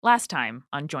Last time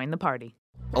on Join the Party.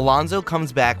 Alonzo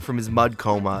comes back from his mud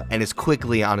coma and is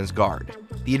quickly on his guard.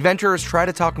 The adventurers try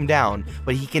to talk him down,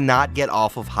 but he cannot get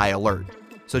off of high alert.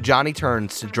 So Johnny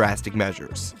turns to drastic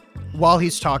measures. While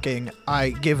he's talking, I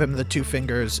give him the 2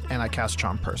 fingers and I cast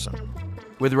Charm Person.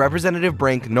 With Representative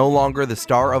Brink no longer the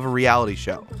star of a reality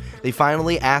show, they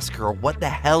finally ask her what the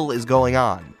hell is going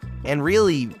on. And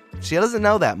really, she doesn't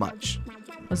know that much.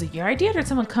 Was it your idea or did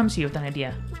someone come to you with an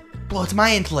idea? Well, it's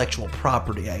my intellectual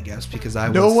property, I guess, because I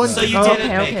No was... one- So So you you didn't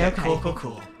okay, make okay, it. okay.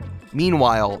 Cool.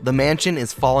 Meanwhile, the mansion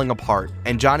is falling apart,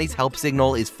 and Johnny's help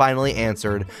signal is finally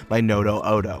answered by Noto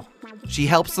Odo. She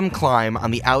helps them climb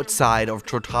on the outside of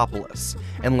Trotopolis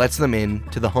and lets them in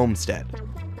to the homestead.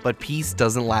 But peace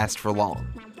doesn't last for long.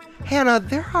 Hannah,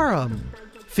 there are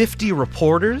 50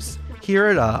 reporters here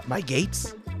at my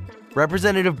gates.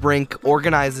 Representative Brink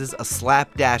organizes a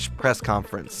slapdash press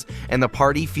conference, and the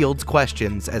party fields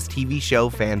questions as TV show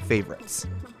fan favorites.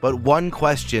 But one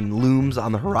question looms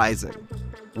on the horizon.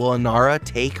 Will Inara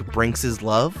take Brinks'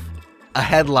 love? A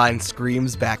headline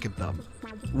screams back at them.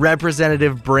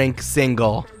 Representative Brink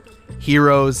single.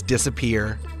 Heroes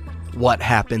disappear. What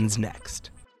happens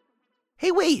next?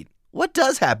 Hey, wait. What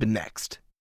does happen next?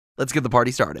 Let's get the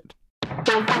party started.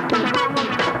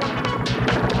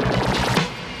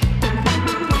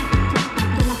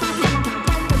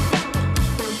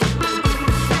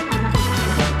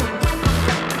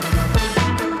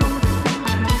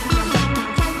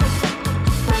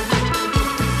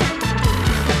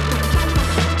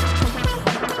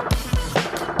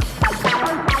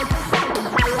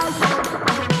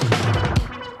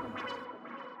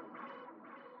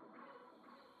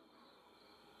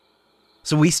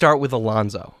 So we start with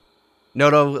Alonzo.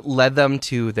 Noto led them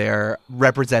to their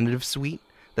representative suite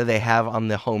that they have on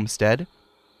the homestead.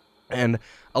 And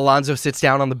Alonzo sits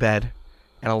down on the bed,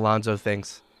 and Alonzo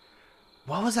thinks,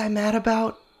 what was I mad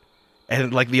about?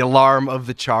 And like the alarm of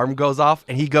the charm goes off,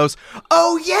 and he goes,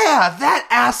 oh yeah, that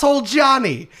asshole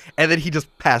Johnny! And then he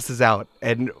just passes out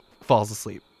and falls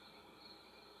asleep.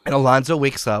 And Alonzo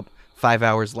wakes up 5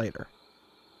 hours later.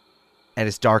 And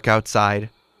it's dark outside.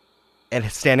 And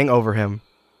standing over him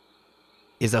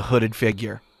is a hooded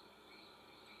figure.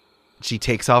 She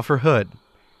takes off her hood,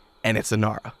 and it's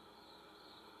Inara.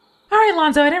 All right,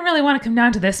 Lonzo, I didn't really want to come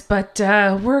down to this, but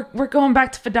we're going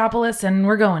back to Fidopolis, and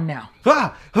we're going now.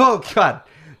 Ah! Oh, God.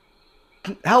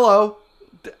 Hello.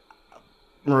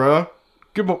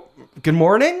 Good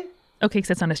morning? Oak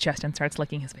sits on his chest and starts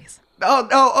licking his face. Oh,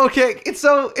 no, okay. It's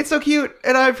so cute,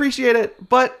 and I appreciate it.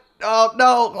 But, oh,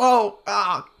 no,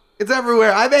 it's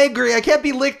everywhere. I'm angry. I can't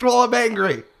be licked while I'm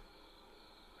angry.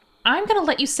 I'm going to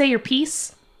let you say your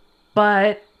piece,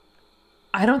 but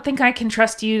I don't think I can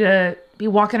trust you to be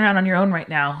walking around on your own right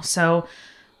now. So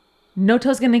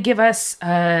Noto's going to give us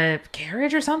a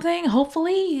carriage or something.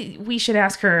 Hopefully we should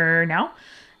ask her now.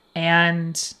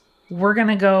 And we're going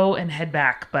to go and head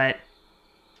back, but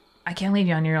I can't leave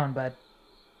you on your own, bud.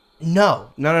 No.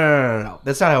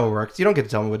 That's not how it works. You don't get to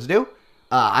tell me what to do.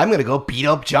 I'm going to go beat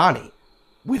up Johnny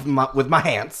with my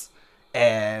hands.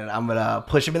 And I'm going to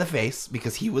push him in the face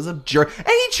because he was a jerk. And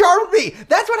he charmed me.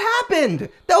 That's what happened.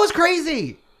 That was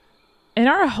crazy.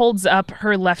 Inara holds up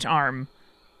her left arm,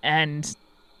 and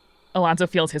Alonzo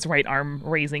feels his right arm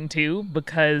raising too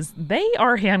because they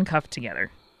are handcuffed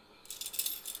together.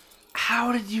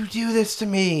 How did you do this to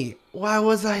me? Why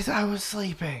was I was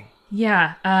sleeping?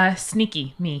 Yeah,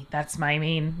 sneaky me. That's my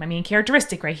main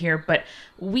characteristic right here. But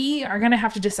we are going to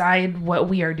have to decide what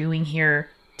we are doing here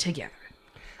together.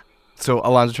 So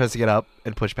Alonzo tries to get up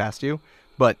and push past you,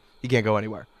 but you can't go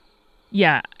anywhere.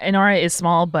 Yeah, Inara is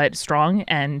small but strong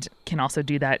and can also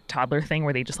do that toddler thing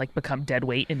where they just like become dead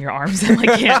weight in your arms and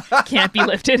like can't be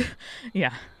lifted.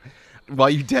 Yeah. While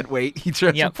you dead weight, he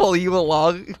tries to pull you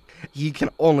along. He can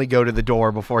only go to the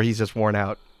door before he's just worn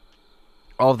out.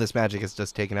 All of this magic has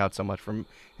just taken out so much from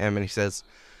him, and he says,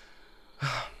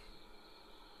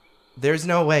 there's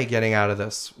no way getting out of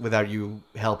this without you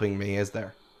helping me, is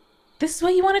there? This is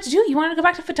what you wanted to do. You wanted to go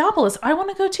back to Fidopolis. I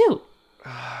want to go too.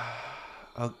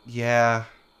 Oh, yeah.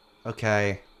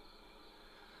 Okay.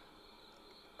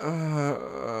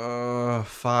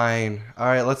 Fine. All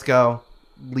right, let's go.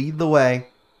 Lead the way.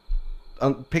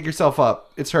 Pick yourself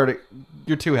up. It's hurting.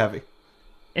 You're too heavy.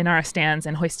 Inara stands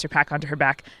and hoists her pack onto her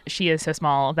back. She is so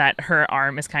small that her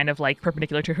arm is kind of like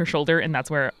perpendicular to her shoulder, and that's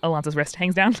where Alonzo's wrist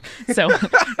hangs down. So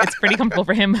it's pretty comfortable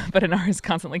for him, but Inara is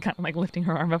constantly kind of like lifting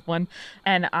her arm up one.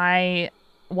 And I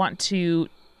want to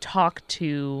talk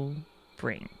to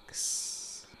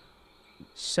Brinks.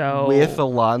 So with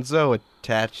Alonzo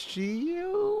attached to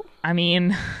you? I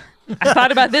mean, I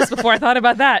thought about this before I thought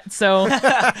about that. So,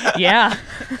 yeah.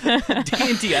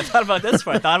 D&D. I thought about this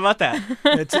before I thought about that.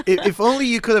 If only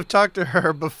you could have talked to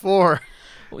her before.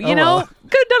 You know,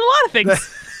 could have done a lot of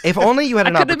things. If only you had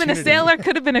an I could have opportunity. been a sailor,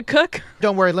 could have been a cook.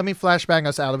 Don't worry, let me flashbang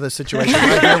us out of this situation.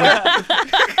 Right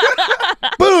here.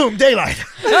 Boom, daylight.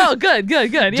 Oh, good.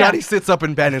 Yeah. Johnny sits up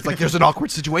in bed and it's like, there's an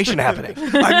awkward situation happening.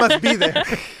 I must be there.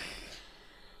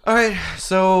 All right,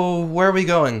 so where are we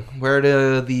going? Where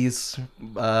do these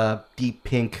deep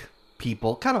pink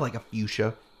people, kind of like a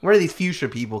fuchsia, where do these fuchsia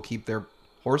people keep their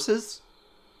horses?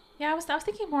 Yeah, I was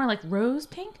thinking more like rose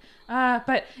pink.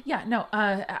 But yeah, no.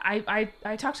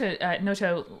 I talked to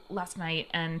Noto last night,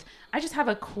 and I just have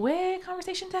a quick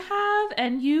conversation to have,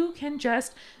 and you can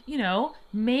just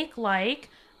make like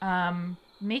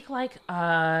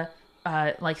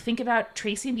think about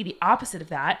Tracy and be the opposite of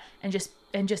that, and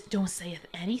just don't say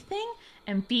anything,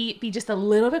 and be just a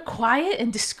little bit quiet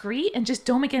and discreet, and just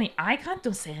don't make any eye contact.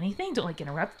 Don't say anything. Don't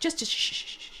interrupt. Just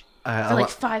shh. For like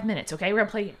 5 minutes, okay? We're gonna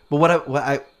play.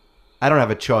 But I don't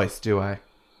have a choice, do I?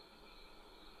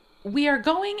 We are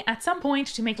going at some point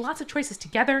to make lots of choices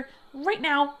together. Right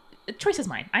now, the choice is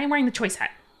mine. I am wearing the choice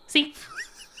hat. See?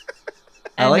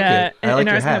 I like it. I like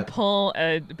your Inara's hat. gonna pull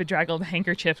a bedraggled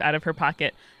handkerchief out of her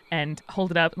pocket and hold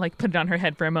it up, like put it on her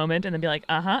head for a moment, and then be like,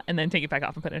 and then take it back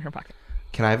off and put it in her pocket.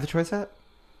 Can I have the choice hat?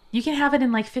 You can have it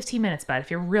in like 15 minutes, bud,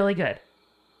 if you're really good.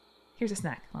 Here's a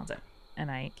snack, Alonzo. And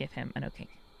I give him an oatcake.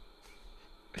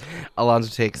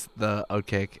 Alonzo takes the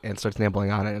oatcake and starts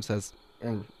nibbling on it and says,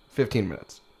 15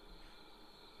 minutes.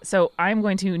 So I'm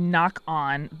going to knock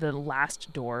on the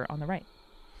last door on the right.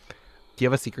 Do you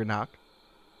have a secret knock?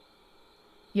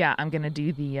 Yeah, I'm going to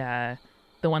do the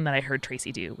one that I heard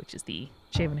Tracy do, which is the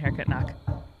shave and haircut knock.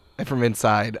 And from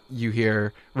inside, you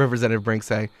hear Representative Brink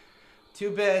say, 2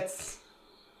 bits.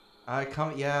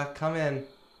 Come in.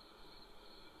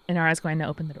 Inara's going to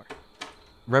open the door.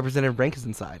 Representative Brink is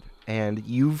inside, and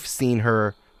you've seen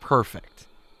her perfect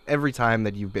every time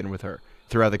that you've been with her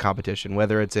throughout the competition,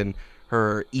 whether it's in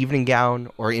her evening gown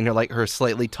or in her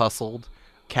slightly tussled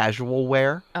casual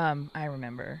wear. I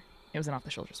remember. It was an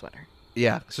off-the-shoulder sweater.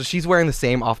 Yeah, so she's wearing the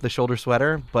same off-the-shoulder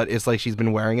sweater, but it's like she's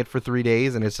been wearing it for 3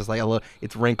 days, and it's just like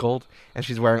it's wrinkled, and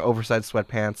she's wearing oversized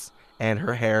sweatpants, and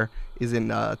her hair is in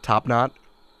top knot,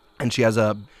 and she has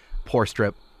a pore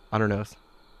strip on her nose,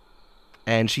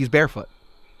 and she's barefoot.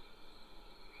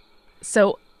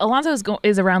 So Alonzo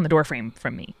is around the doorframe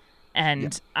from me,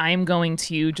 and I'm going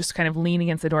to just kind of lean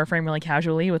against the doorframe really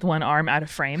casually with one arm out of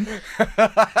frame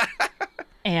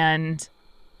and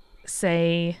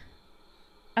say,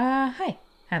 hi,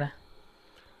 Hannah.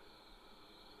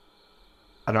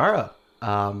 Inara,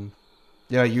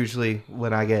 usually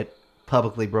when I get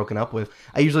publicly broken up with,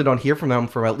 I usually don't hear from them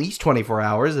for at least 24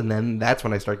 hours, and then that's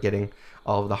when I start getting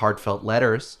all of the heartfelt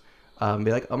letters.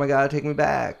 Be like, oh my god, take me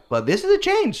back. But this is a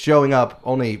change, showing up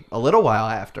only a little while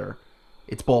after.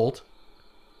 It's bold.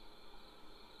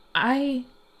 I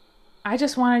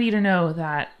just wanted you to know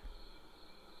that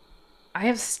I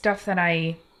have stuff that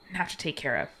I have to take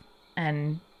care of,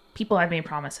 and people I've made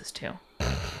promises to.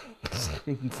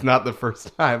 It's not the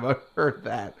first time I've heard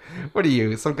that. What are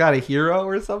you, some kind of hero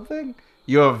or something?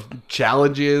 You have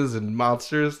challenges and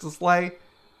monsters to slay?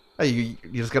 Are you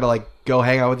just gonna like go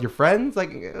hang out with your friends?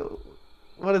 Like,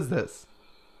 what is this?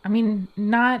 I mean,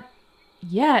 not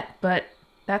yet, but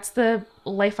that's the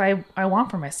life I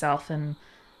want for myself, and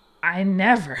I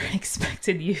never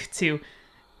expected you to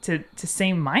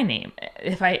say my name.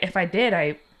 If I did,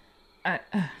 I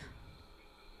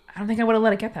don't think I would have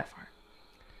let it get that far.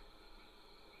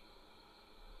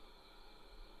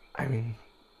 I mean,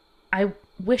 I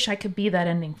wish I could be that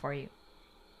ending for you.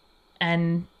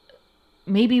 And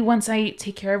maybe once I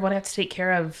take care of what I have to take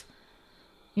care of,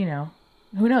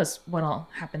 who knows what'll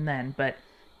happen then, but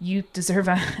you deserve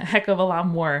a heck of a lot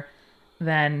more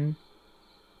than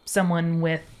someone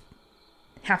with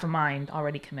half a mind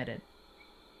already committed.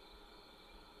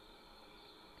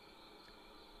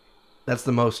 that's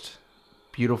the most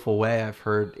beautiful way I've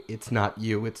heard. It's not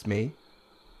you, it's me.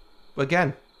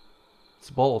 Again, it's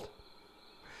bold.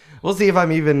 We'll see if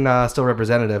I'm even still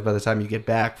representative by the time you get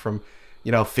back from,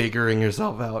 figuring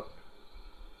yourself out.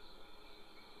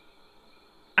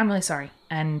 I'm really sorry.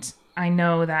 And I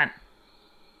know that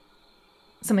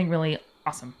something really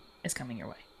awesome is coming your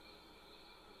way.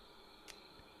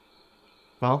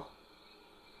 Well,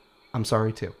 I'm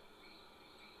sorry too.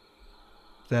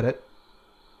 Is that it?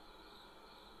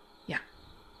 Yeah.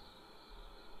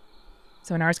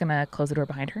 So Inara's going to close the door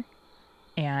behind her,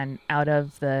 and out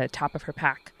of the top of her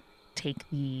pack, take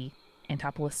the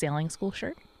Antopolis Sailing School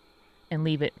shirt and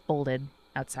leave it folded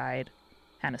outside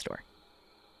Hannah's door.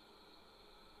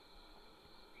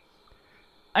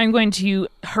 I'm going to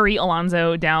hurry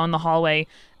Alonzo down the hallway,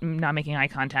 not making eye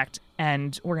contact,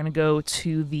 and we're going to go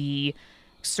to the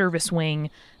service wing,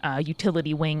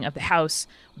 utility wing of the house.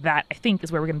 That, I think,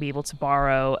 is where we're going to be able to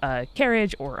borrow a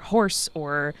carriage or a horse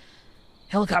or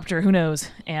helicopter, who knows,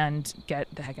 and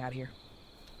get the heck out of here.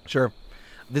 Sure.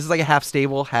 This is like a half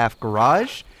stable, half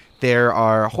garage. There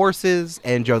are horses,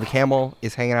 and Joe the Camel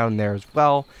is hanging out in there as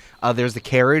well. There's the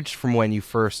carriage from when you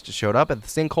first showed up at the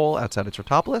sinkhole outside of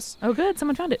Tortopolis. Oh, good.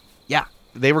 Someone found it. Yeah,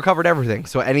 they recovered everything.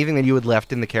 So anything that you had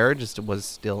left in the carriage was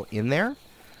still in there.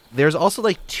 There's also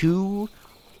like 2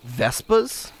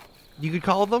 Vespas, you could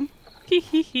call them.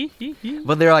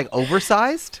 But they're like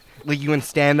oversized. Like you can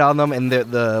stand on them, and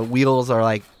the wheels are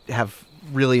like have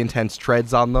really intense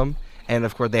treads on them. And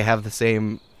of course, they have the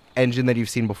same engine that you've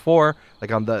seen before,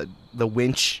 like on the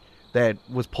winch that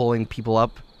was pulling people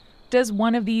up. Does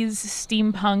one of these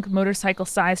steampunk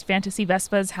motorcycle-sized fantasy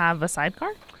Vespas have a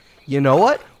sidecar? You know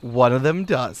what? One of them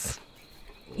does.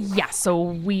 Yeah, so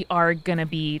we are going to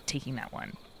be taking that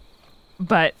one.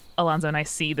 But Alonzo and I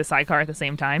see the sidecar at the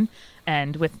same time,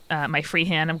 and with my free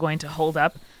hand, I'm going to hold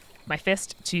up my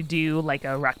fist to do like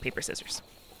a rock, paper, scissors.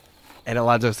 And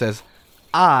Alonzo says,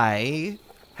 I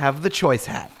have the choice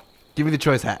hat. Give me the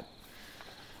choice hat.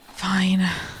 Fine.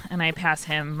 And I pass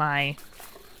him my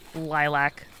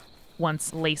lilac,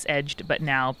 once lace-edged, but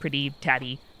now pretty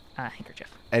tatty handkerchief.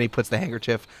 And he puts the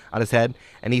handkerchief on his head,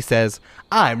 and he says,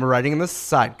 I'm riding in the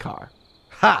sidecar.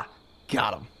 Ha!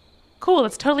 Got him. Cool,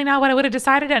 that's totally not what I would have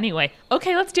decided anyway.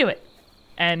 Okay, let's do it.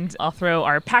 And I'll throw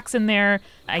our packs in there.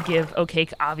 I give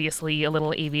O'Cake, obviously, a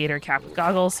little aviator cap with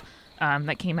goggles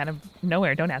that came out of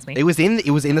nowhere. Don't ask me. It was in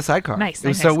the sidecar. Nice. It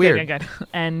was nice, so nice. weird. Good.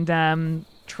 And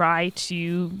try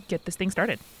to get this thing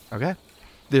started. Okay.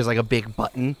 There's like a big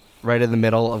button right in the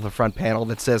middle of the front panel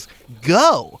that says,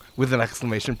 go, with an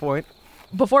exclamation point.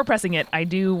 Before pressing it, I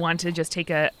do want to just take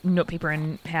a notepaper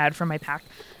and pad from my pack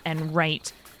and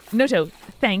write, Noto,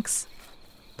 thanks.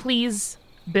 Please,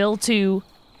 bill to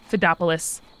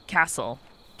Fidopolis Castle,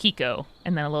 Kiko,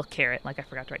 and then a little carrot, like I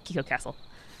forgot to write, Kiko Castle,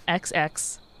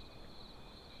 XX,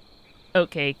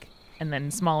 Oatcake, and then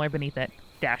smaller beneath it,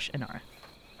 dash Inara.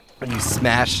 And you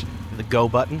smash the go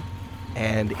button,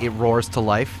 and it roars to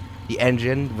life. The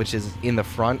engine, which is in the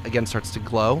front, again starts to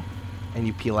glow, and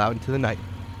you peel out into the night,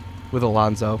 with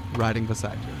Alonzo riding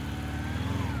beside you.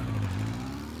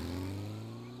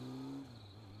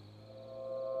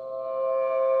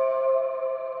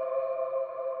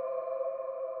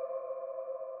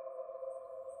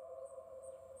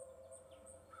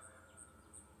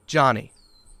 Johnny,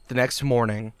 the next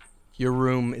morning, your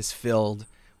room is filled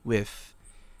with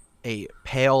a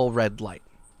pale red light.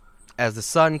 As the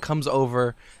sun comes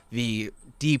over the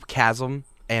deep chasm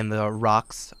and the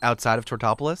rocks outside of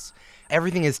Tortopolis,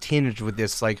 everything is tinged with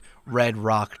this like red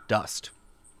rock dust.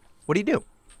 What do you do?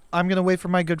 I'm going to wait for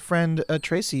my good friend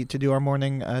Tracy to do our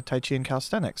morning Tai Chi and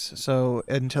calisthenics. So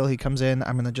until he comes in,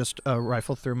 I'm going to just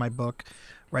rifle through my book,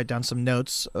 write down some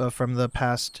notes from the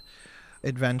past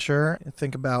adventure,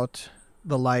 think about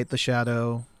the light, the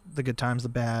shadow, the good times, the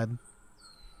bad.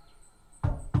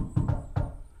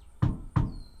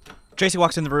 Tracy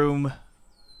walks in the room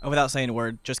without saying a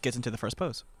word, just gets into the first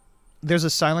pose. There's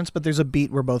a silence, but there's a beat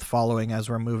we're both following as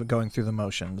we're going through the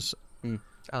motions.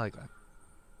 I like that.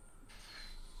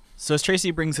 So as Tracy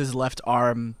brings his left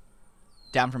arm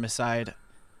down from his side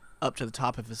up to the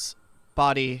top of his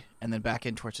body and then back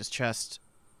in towards his chest,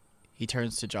 he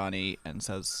turns to Johnny and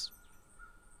says,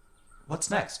 What's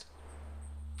next?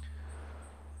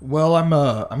 Well, I'm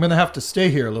going to have to stay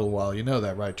here a little while. You know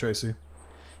that, right, Tracy?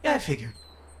 Yeah, I figured.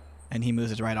 and he moves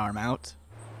his right arm out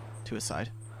to his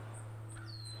side.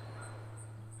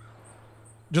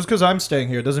 Just because I'm staying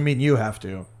here doesn't mean you have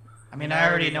to. I mean, I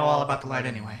already know all about the light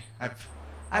anyway.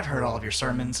 I've heard all of your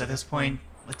sermons at this point.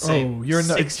 Let's say you're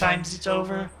not, 6 times it's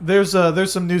over. There's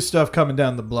some new stuff coming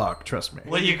down the block. Trust me.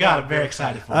 What do you got? I'm very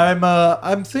excited for it.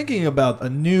 I'm thinking about a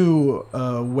new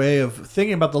way of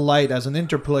thinking about the light as an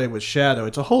interplay with shadow.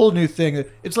 It's a whole new thing.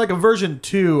 It's like a version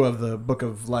 2 of the Book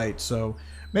of Light. So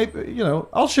maybe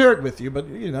I'll share it with you, but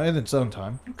in its own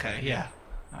time. Okay, yeah.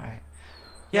 All right.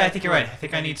 Yeah, I think you're right. I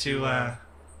think I need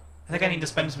to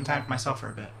spend some time for myself for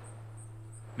a bit.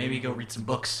 Maybe go read some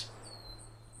books.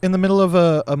 In the middle of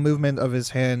a movement of his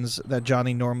hands that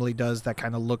Johnny normally does that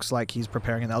kind of looks like he's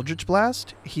preparing an Eldritch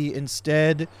Blast, he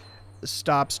instead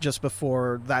stops just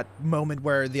before that moment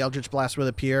where the Eldritch Blast will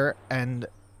appear and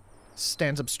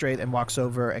stands up straight and walks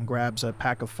over and grabs a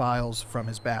pack of files from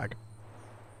his bag.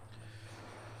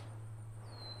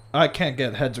 I can't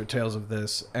get heads or tails of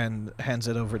this, and hands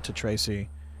it over to Tracy.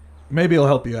 Maybe it'll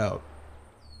help you out.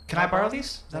 Can I borrow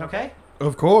these? Is that okay?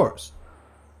 Of course.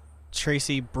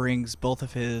 Tracy brings both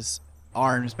of his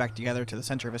arms back together to the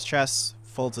center of his chest,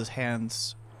 folds his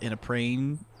hands in a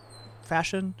praying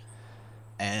fashion,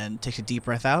 and takes a deep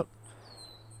breath out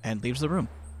and leaves the room.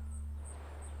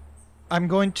 I'm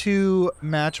going to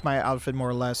match my outfit more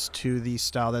or less to the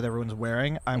style that everyone's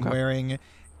wearing. I'm wearing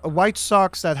white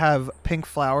socks that have pink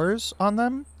flowers on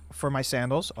them for my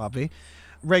sandals, obvi.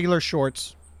 Regular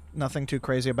shorts, nothing too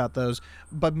crazy about those.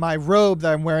 But my robe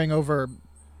that I'm wearing over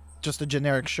just a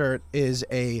generic shirt is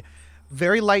a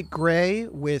very light gray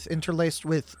with interlaced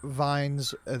with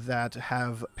vines that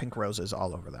have pink roses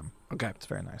all over them. Okay. It's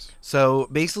very nice. So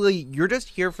basically, you're just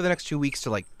here for the next 2 weeks to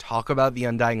like talk about the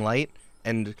Undying Light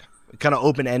and kind of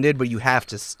open-ended, but you have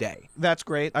to stay. That's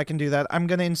great. I can do that. I'm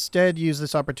going to instead use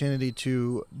this opportunity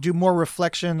to do more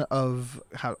reflection of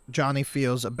how Johnny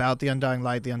feels about the Undying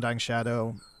Light, the Undying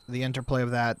Shadow, the interplay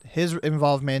of that, his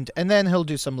involvement, and then he'll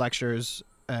do some lectures,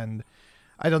 and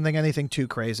I don't think anything too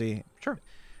crazy. Sure.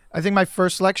 I think my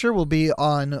first lecture will be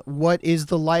on what is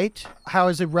the light, how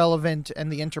is it relevant, and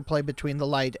the interplay between the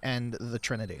light and the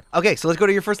Trinity. Okay, so let's go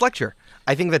to your first lecture.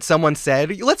 I think that someone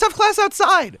said, let's have class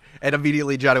outside. And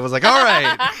immediately Johnny was like, all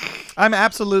right. I'm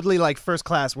absolutely like first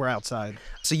class, we're outside.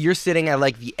 So you're sitting at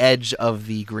like the edge of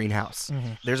the greenhouse.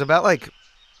 Mm-hmm. There's about like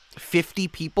 50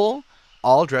 people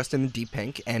all dressed in deep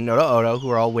pink and Noto Odo who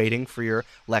are all waiting for your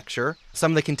lecture.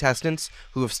 Some of the contestants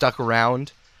who have stuck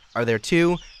around are there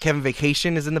too. Kevin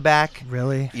Vacation is in the back.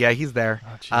 Really? Yeah, he's there.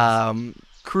 Oh, jeez.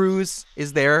 Cruz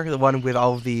is there, the one with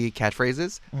all of the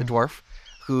catchphrases, the dwarf,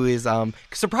 who is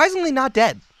surprisingly not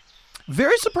dead.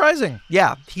 Very surprising.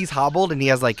 Yeah, he's hobbled and he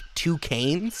has like 2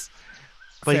 canes,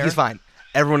 but Fair. he's fine.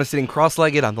 Everyone is sitting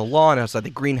cross-legged on the lawn outside the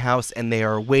greenhouse, and they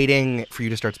are waiting for you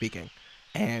to start speaking.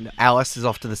 And Alice is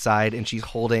off to the side, and she's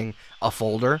holding a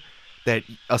folder that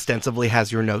ostensibly has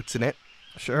your notes in it.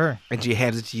 Sure. And she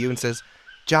hands it to you and says,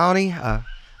 Johnny, I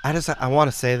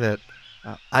want to say that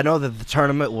I know that the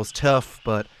tournament was tough,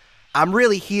 but I'm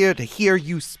really here to hear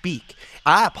you speak.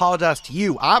 I apologize to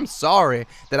you. I'm sorry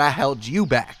that I held you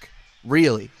back.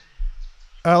 Really.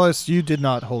 Alice, you did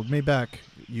not hold me back.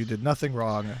 You did nothing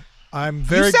wrong. I'm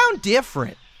very... You sound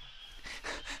different.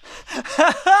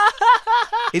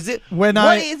 Is it? What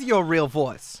is your real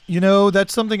voice? You know,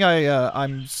 that's something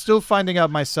I'm still finding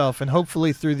out myself, and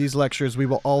hopefully through these lectures we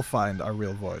will all find our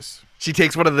real voice. She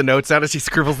takes one of the notes out and she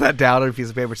scribbles that down on a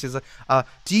piece of paper. She's like,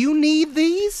 do you need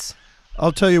these?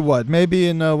 I'll tell you what, maybe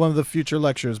in one of the future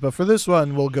lectures, but for this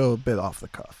one, we'll go a bit off the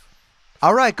cuff.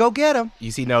 All right, go get them.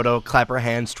 You see Noto clap her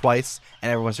hands twice,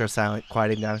 and everyone starts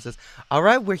quieting down and says, all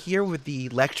right, we're here with the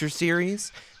lecture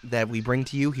series that we bring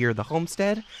to you here at the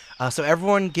homestead. So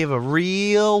everyone give a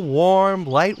real warm,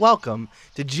 light welcome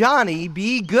to Johnny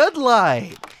B.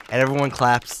 Goodlight. And everyone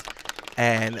claps,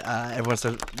 and everyone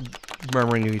starts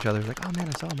murmuring to each other, like, oh man,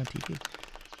 I saw him on TV.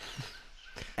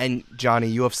 And Johnny,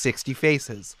 you have 60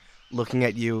 faces looking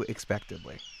at you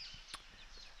expectantly.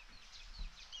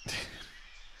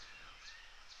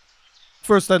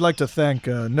 First, I'd like to thank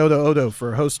Noto Odo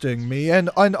for hosting me and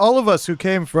all of us who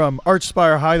came from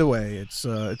Archspire Hideaway.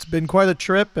 It's been quite a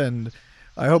trip, and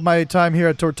I hope my time here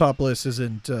at Tortopolis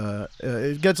isn't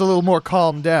it gets a little more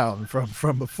calmed down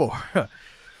from before.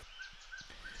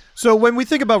 So when we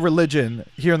think about religion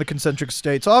here in the concentric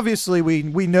states, obviously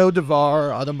we know Devar,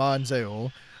 Adama, and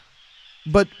Zeol,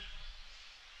 but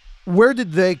where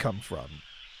did they come from?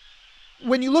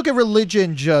 When you look at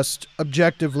religion just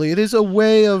objectively, it is a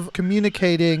way of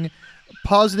communicating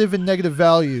positive and negative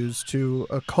values to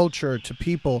a culture, to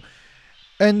people.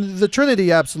 And the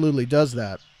Trinity absolutely does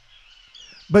that.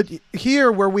 But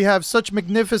here, where we have such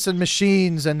magnificent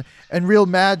machines and real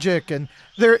magic, and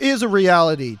there is a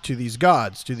reality to these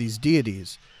gods, to these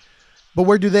deities. But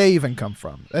where do they even come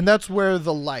from? And that's where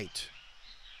the light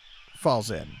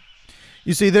falls in.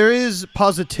 You see, there is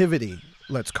positivity,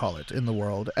 let's call it, in the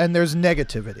world, and there's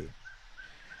negativity.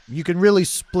 You can really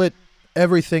split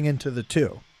everything into the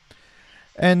two.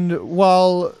 And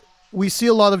while we see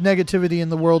a lot of negativity in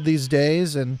the world these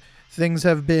days, and things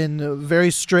have been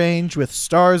very strange with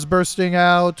stars bursting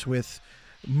out, with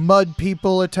mud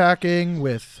people attacking,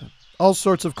 with all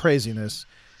sorts of craziness,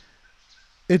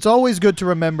 it's always good to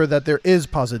remember that there is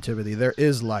positivity, there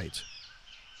is light.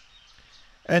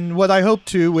 And what I hope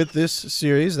to with this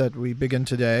series that we begin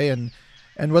today, and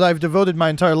what I've devoted my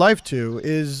entire life to,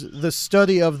 is the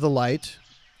study of the light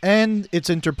and its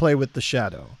interplay with the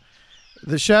shadow.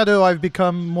 The shadow I've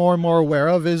become more and more aware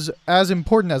of is as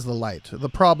important as the light. The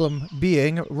problem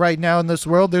being, right now in this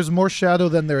world, there's more shadow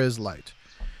than there is light.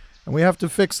 And we have to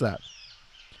fix that.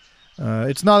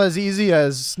 It's not as easy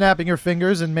as snapping your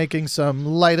fingers and making some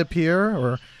light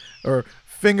appear, or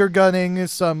finger gunning,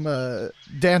 some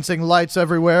dancing lights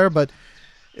everywhere, but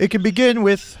it can begin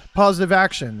with positive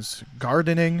actions,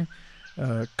 gardening,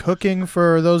 cooking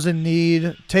for those in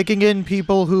need, taking in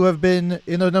people who have been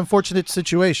in an unfortunate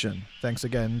situation. Thanks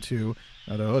again to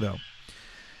Odo Odo.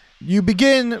 You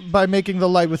begin by making the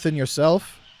light within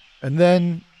yourself, and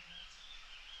then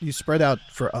you spread out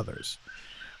for others.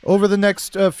 Over the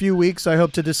next few weeks, I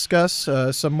hope to discuss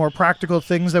some more practical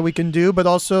things that we can do, but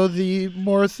also the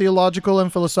more theological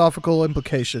and philosophical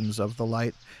implications of the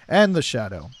light and the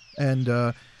shadow.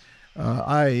 And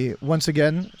I, once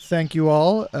again, thank you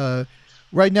all.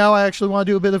 Right now, I actually want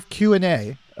to do a bit of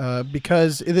Q&A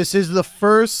because this is the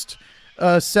first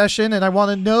session, and I want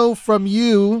to know from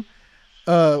you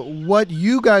what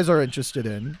you guys are interested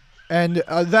in. And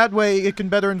that way, it can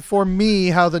better inform me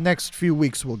how the next few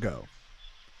weeks will go.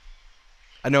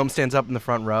 A gnome stands up in the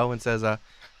front row and says,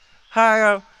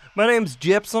 "Hi, my name's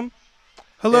Gypsum."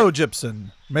 Hello,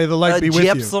 Gypsum. May the light be with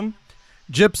Gypsum. you.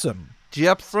 Gypsum.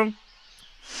 Gypsum.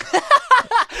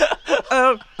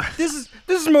 This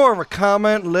is more of a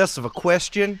comment, less of a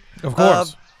question. Of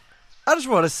course. I just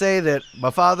want to say that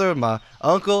my father, my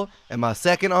uncle, and my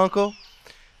second uncle,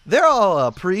 they're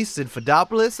all priests in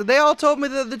Fidopolis, and they all told me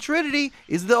that the Trinity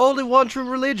is the only one true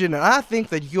religion, and I think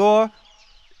that you're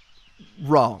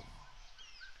wrong.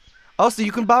 Also,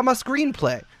 you can buy my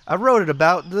screenplay. I wrote it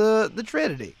about the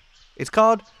Trinity. It's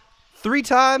called 3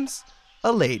 Times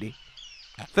a Lady.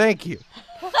 Thank you.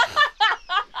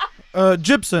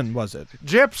 Gypsum, was it?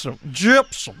 Gypsum.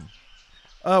 Gypsum.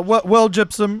 Well,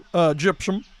 Gypsum.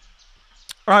 Gypsum.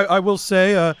 I will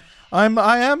say, I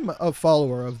am a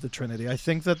follower of the Trinity. I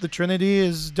think that the Trinity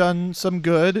has done some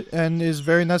good and is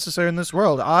very necessary in this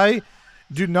world. I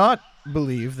do not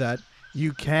believe that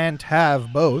you can't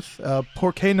have both.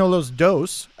 Por qué no los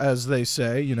dos, as they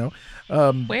say, you know.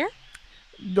 Where?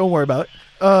 Don't worry about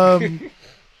it.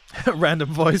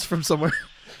 Random voice from somewhere.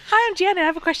 Hi, I'm Janet. I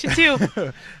have a question too.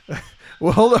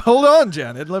 Well, hold on,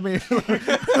 Janet. Let me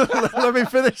let me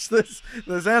finish this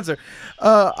answer.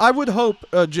 I would hope,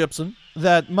 Gypsum,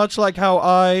 that much like how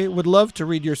I would love to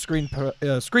read your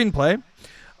screenplay,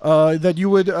 that you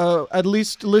would at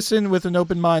least listen with an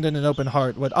open mind and an open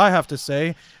heart what I have to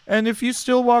say. And if you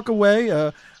still walk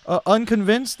away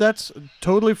unconvinced, that's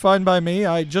totally fine by me.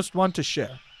 I just want to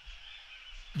share.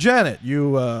 Janet,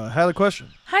 you had a question.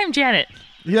 Hi, I'm Janet.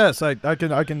 Yes, I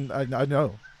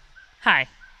know. Hi.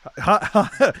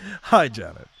 Hi,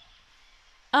 Janet.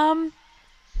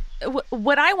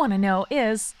 What I want to know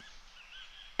is,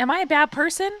 am I a bad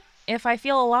person if I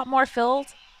feel a lot more filled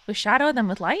with shadow than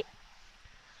with light?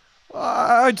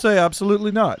 I'd say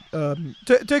absolutely not.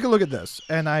 Take a look at this,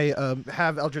 and I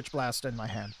have Eldritch Blast in my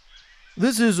hand.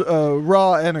 This is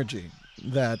raw energy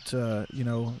that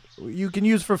you can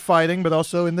use for fighting, but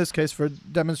also in this case for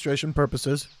demonstration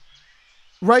purposes.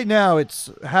 Right now, it's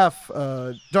half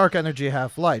dark energy,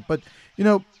 half light. But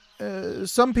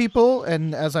some people,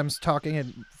 and as I'm talking, it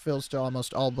feels to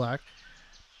almost all black.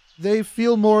 They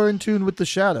feel more in tune with the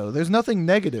shadow. There's nothing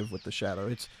negative with the shadow.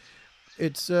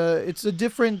 It's a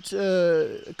different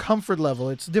comfort level.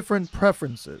 It's different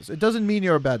preferences. It doesn't mean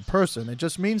you're a bad person. It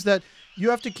just means that you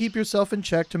have to keep yourself in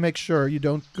check to make sure you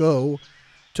don't go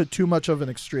to too much of an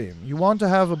extreme. You want to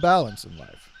have a balance in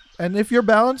life. And if your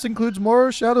balance includes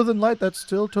more shadow than light, that's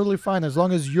still totally fine as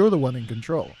long as you're the one in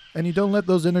control. And you don't let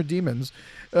those inner demons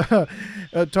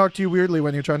talk to you weirdly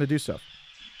when you're trying to do stuff.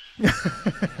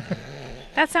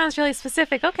 That sounds really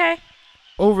specific. Okay.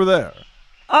 Over there.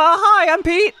 Hi, I'm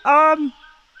Pete.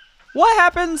 What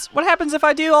happens if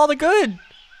I do all the good?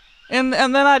 And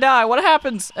then I die? What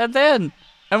happens? And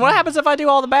what happens if I do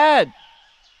all the bad?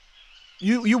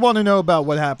 You want to know about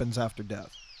what happens after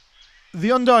death.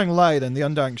 The undying light and the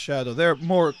undying shadow, they're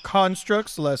more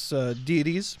constructs, less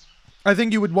deities. I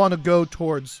think you would want to go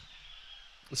towards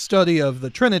the study of the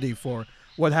Trinity for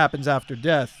what happens after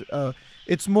death.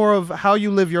 It's more of how you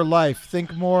live your life.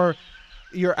 Think more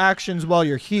your actions while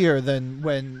you're here than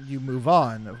when you move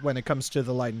on when it comes to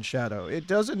the light and shadow. It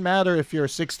doesn't matter if you're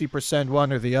 60%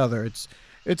 one or the other.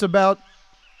 It's about,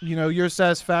 your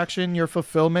satisfaction, your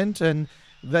fulfillment, and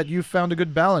that you've found a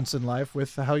good balance in life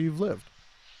with how you've lived.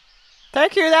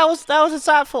 Thank you. That was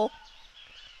insightful.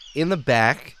 In the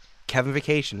back, Kevin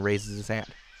Vacation raises his hand.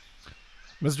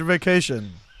 Mr.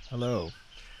 Vacation, hello.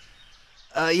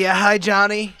 Yeah, hi,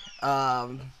 Johnny.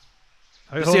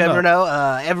 Just so you ever know,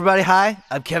 everybody, hi.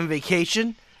 I'm Kevin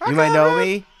Vacation. You might know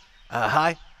me.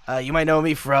 Hi. You might know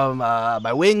me from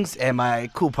my wings and my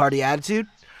cool party attitude.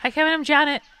 Hi, Kevin. I'm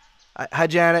Janet. Hi,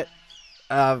 Janet.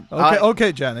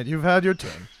 Okay, Janet, you've had your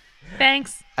turn.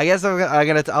 Thanks. I guess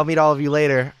I'll meet all of you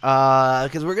later,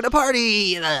 because we're gonna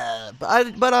party.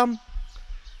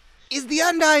 is the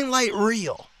Undying Light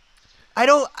real?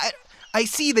 I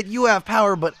see that you have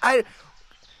power, but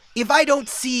if I don't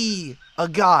see a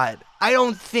god, I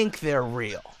don't think they're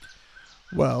real.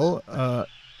 Well,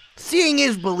 Seeing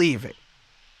is believing.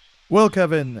 Well,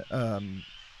 Kevin,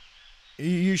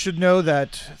 you should know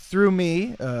that through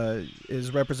me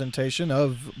is representation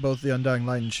of both the Undying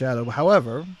Light and Shadow.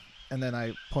 However, and then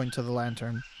I point to the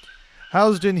lantern,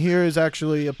 housed in here is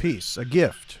actually a piece, a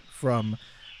gift from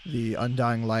the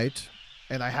Undying Light,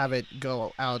 and I have it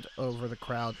go out over the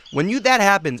crowd. When that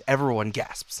happens, everyone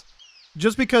gasps.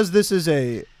 Just because this is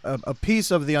a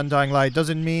piece of the Undying Light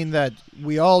doesn't mean that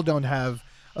we all don't have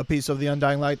a piece of the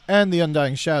Undying Light and the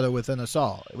Undying Shadow within us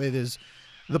all. It is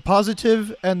the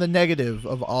positive and the negative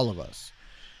of all of us.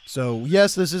 So,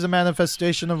 yes, this is a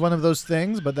manifestation of one of those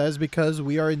things, but that is because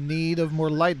we are in need of more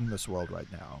light in this world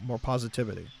right now, more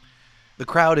positivity. The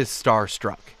crowd is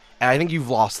starstruck, and I think you've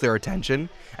lost their attention.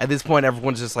 At this point,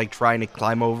 everyone's just like trying to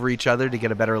climb over each other to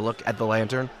get a better look at the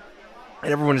lantern.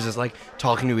 And everyone is just like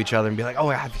talking to each other and be like, oh,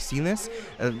 have you seen this?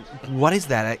 What is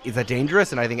that? Is that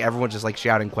dangerous? And I think everyone's just like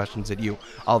shouting questions at you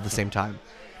all at the same time.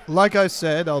 Like I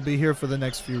said, I'll be here for the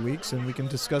next few weeks, and we can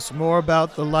discuss more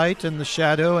about the light and the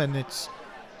shadow and its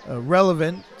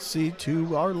relevancy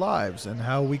to our lives and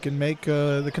how we can make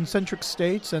the concentric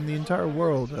states and the entire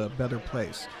world a better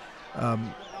place.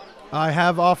 I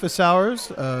have office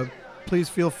hours. Please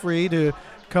feel free to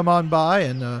come on by,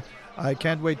 and I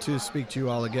can't wait to speak to you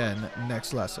all again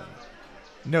next lesson.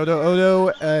 Noto Odo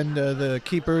and the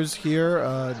keepers here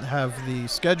have the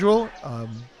schedule.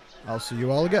 I'll see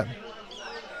you all again.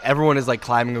 Everyone is like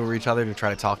climbing over each other to try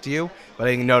to talk to you, but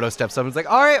I think Noto steps up and is like,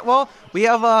 all right, well, we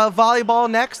have volleyball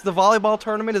next. The volleyball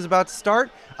tournament is about to start,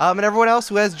 and everyone else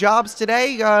who has jobs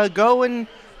today, go and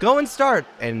start.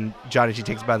 And Johnny, she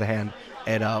takes you by the hand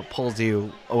and pulls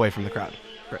you away from the crowd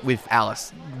with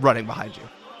Alice running behind you.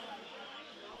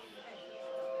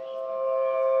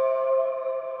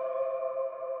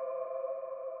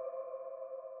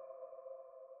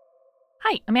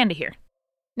 Hi, Amanda here.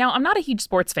 Now, I'm not a huge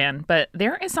sports fan, but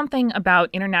there is something about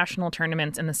international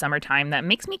tournaments in the summertime that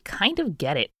makes me kind of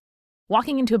get it.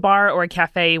 Walking into a bar or a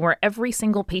cafe where every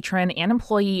single patron and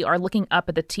employee are looking up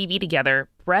at the TV together,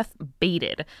 breath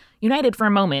bated, united for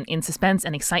a moment in suspense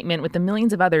and excitement with the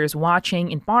millions of others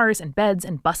watching in bars and beds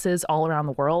and buses all around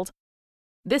the world.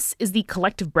 This is the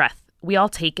collective breath we all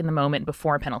take in the moment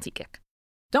before a penalty kick.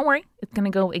 Don't worry, it's going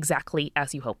to go exactly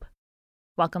as you hope.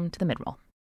 Welcome to the midroll.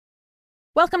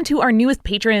 Welcome to our newest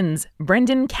patrons,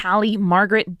 Brendan, Callie,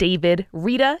 Margaret, David,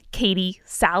 Rita, Katie,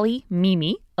 Sally,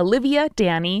 Mimi, Olivia,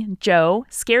 Danny, Joe,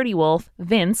 Scaredy Wolf,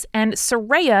 Vince, and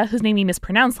Soraya, whose name we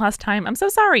mispronounced last time. I'm so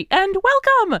sorry, and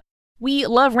welcome! We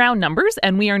love round numbers,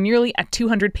 and we are nearly at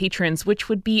 200 patrons, which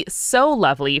would be so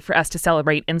lovely for us to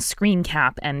celebrate and screen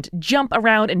cap and jump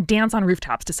around and dance on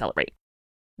rooftops to celebrate.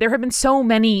 There have been so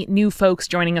many new folks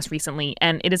joining us recently,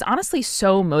 and it is honestly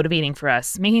so motivating for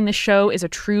us. Making this show is a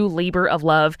true labor of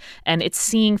love, and it's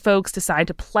seeing folks decide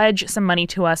to pledge some money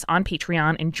to us on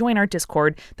Patreon and join our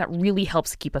Discord that really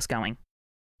helps keep us going.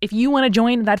 If you want to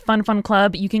join that fun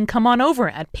club, you can come on over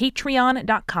at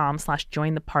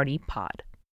patreon.com/jointhepartypod.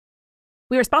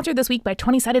 We are sponsored this week by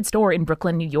 20-Sided Store in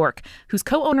Brooklyn, New York, whose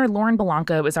co-owner Lauren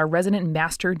Belanco is our resident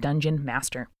master dungeon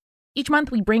master. Each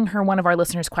month, we bring her one of our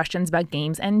listeners' questions about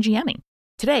games and GMing.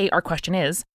 Today, our question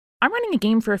is, I'm running a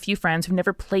game for a few friends who've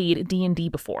never played D&D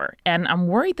before, and I'm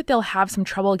worried that they'll have some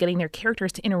trouble getting their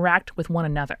characters to interact with one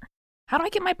another. How do I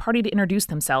get my party to introduce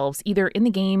themselves, either in the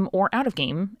game or out of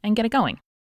game, and get it going?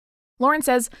 Lauren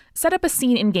says, set up a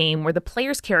scene in-game where the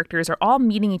players' characters are all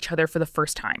meeting each other for the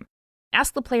first time.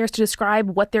 Ask the players to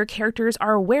describe what their characters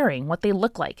are wearing, what they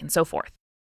look like, and so forth.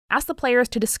 Ask the players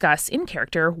to discuss, in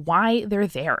character, why they're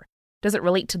there. Does it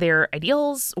relate to their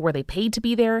ideals? Were they paid to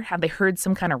be there? Have they heard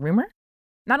some kind of rumor?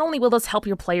 Not only will this help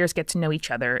your players get to know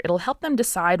each other, it'll help them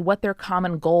decide what their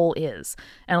common goal is,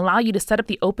 and allow you to set up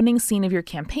the opening scene of your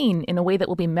campaign in a way that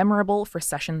will be memorable for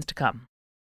sessions to come.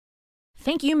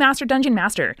 Thank you, Master Dungeon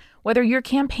Master. Whether your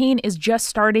campaign is just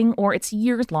starting or it's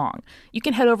years long, you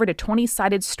can head over to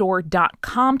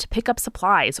 20sidedstore.com to pick up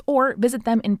supplies or visit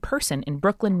them in person in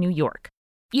Brooklyn, New York.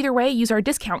 Either way, use our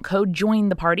discount code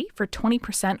JOINTHEPARTY for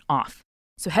 20% off.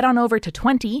 So head on over to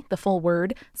 20, the full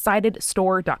word,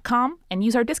 sidedstore.com and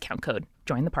use our discount code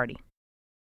JOINTHEPARTY.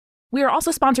 We are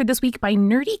also sponsored this week by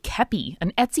Nerdy Kepi,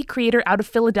 an Etsy creator out of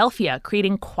Philadelphia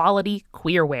creating quality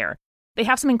queerware. They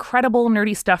have some incredible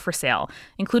nerdy stuff for sale,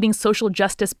 including social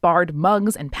justice barred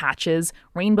mugs and patches,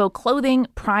 rainbow clothing,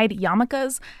 pride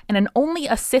yarmulkes, and an Only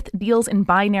a Sith Deals in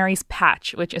Binaries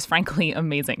patch, which is frankly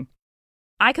amazing.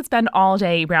 I could spend all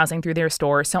day browsing through their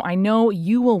store, so I know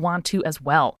you will want to as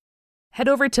well. Head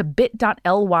over to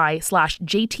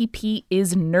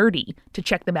bit.ly/JTPisnerdy to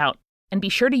check them out. And be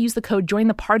sure to use the code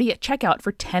JOINTHEPARTY at checkout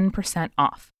for 10%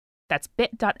 off. That's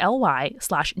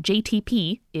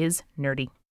bit.ly/JTPisnerdy.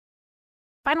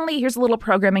 Finally, here's a little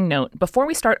programming note. Before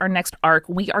we start our next arc,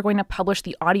 we are going to publish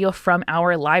the audio from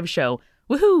our live show.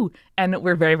 Woohoo! And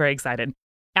we're very, very excited.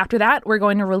 After that, we're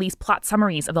going to release plot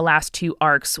summaries of the last 2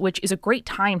 arcs, which is a great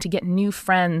time to get new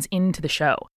friends into the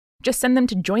show. Just send them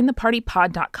to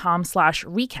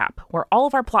jointhepartypod.com/recap, where all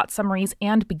of our plot summaries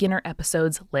and beginner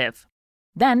episodes live.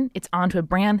 Then it's on to a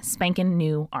brand spankin'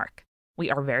 new arc.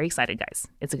 We are very excited, guys.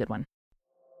 It's a good one.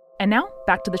 And now,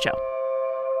 back to the show.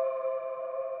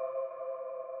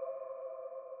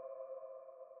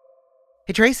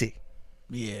 Hey, Tracy.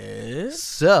 Yes.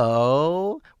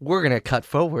 So, we're going to cut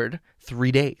forward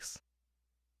 3 days.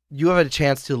 You have a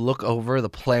chance to look over the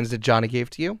plans that Johnny gave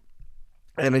to you.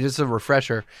 And just a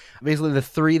refresher, basically the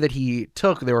 3 that he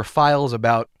took, there were files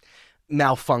about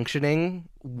malfunctioning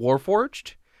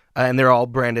Warforged, and they're all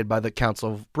branded by the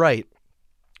Council of Bright.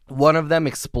 One of them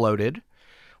exploded,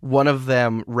 one of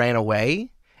them ran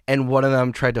away, and one of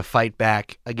them tried to fight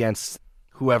back against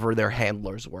whoever their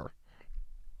handlers were.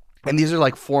 And these are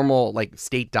like formal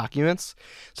state documents,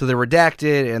 so they're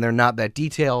redacted and they're not that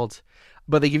detailed,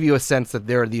 but they give you a sense that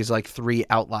there are these 3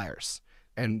 outliers,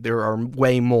 and there are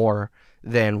way more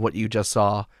than what you just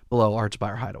saw below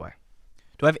Archspire Hideaway.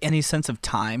 Do I have any sense of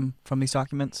time from these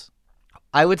documents?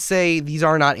 I would say these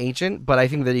are not ancient, but I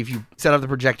think that if you set up the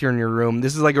projector in your room,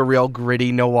 this is like a real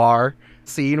gritty noir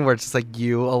scene where it's just like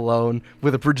you alone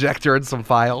with a projector and some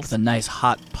files. It's a nice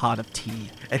hot pot of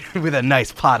tea. And with a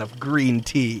nice pot of green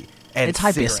tea and It's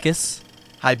hibiscus.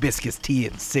 Hibiscus tea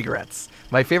and cigarettes.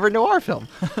 My favorite noir film.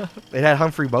 It had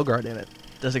Humphrey Bogart in it.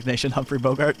 Designation Humphrey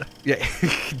Bogart. Yeah.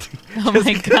 Oh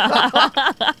my God.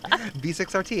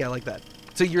 B6RT, I like that.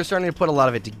 So you're starting to put a lot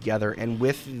of it together, and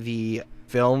with the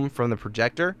film from the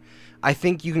projector, I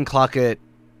think you can clock it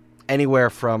anywhere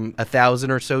from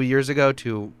 1,000 or so years ago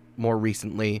to more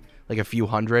recently, like a few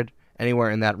hundred,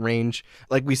 anywhere in that range.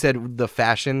 Like we said, the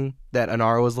fashion that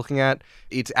Anara was looking at,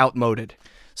 it's outmoded.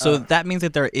 So that means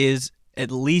that there is at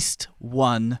least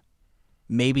 1,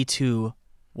 maybe 2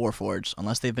 Warforged,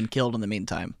 unless they've been killed in the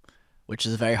meantime, which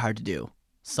is very hard to do,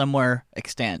 somewhere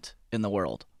extant in the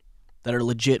world that are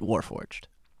legit Warforged.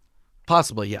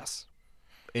 Possibly, yes.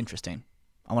 Interesting.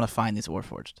 I want to find these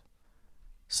Warforged.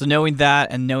 So knowing that,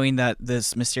 and knowing that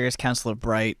this mysterious Council of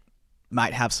Bright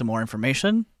might have some more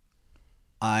information,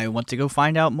 I want to go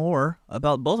find out more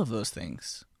about both of those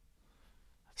things.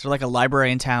 Is there like a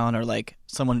library in town, or like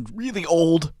someone really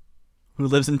old who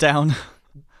lives in town?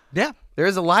 Yeah, there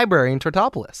is a library in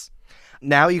Tortopolis.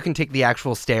 Now you can take the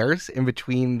actual stairs in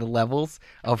between the levels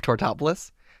of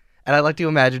Tortopolis. And I like to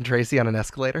imagine Tracy on an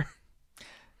escalator.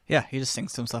 Yeah, he just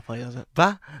sings to himself while he does it.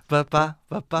 Ba, ba, ba,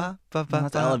 ba, ba, ba, ba,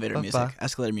 Not the ba, elevator ba, music. ba.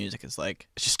 Escalator music is like,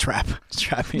 it's just trap. It's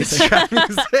trap It's music. trap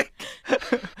music.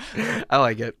 I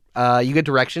like it. You get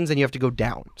directions and you have to go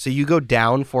down. So you go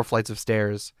down 4 flights of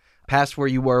stairs, past where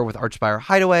you were with Archspire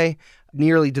Hideaway,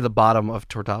 nearly to the bottom of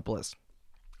Tortopolis.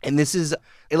 And this is,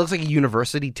 it looks like a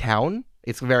university town.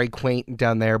 It's very quaint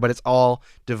down there, but it's all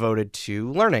devoted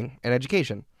to learning and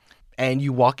education. And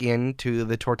you walk into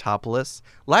the Tortopolis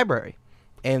library,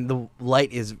 and the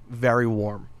light is very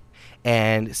warm.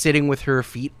 And sitting with her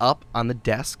feet up on the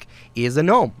desk is a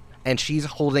gnome. And she's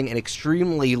holding an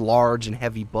extremely large and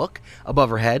heavy book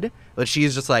above her head, but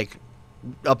she's just like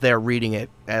up there reading it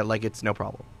like it's no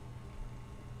problem.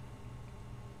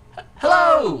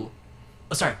 Hello!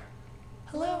 Oh, sorry.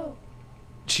 Hello.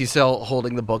 She's still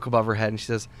holding the book above her head, and she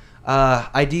says,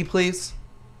 ID, please.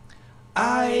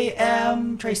 I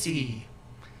am Tracy.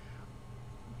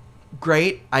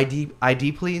 Great.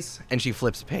 ID, please. And she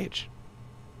flips a page.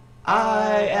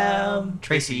 I am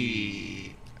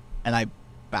Tracy. And I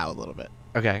bow a little bit.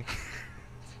 Okay.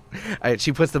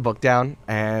 She puts the book down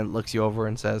and looks you over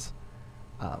and says,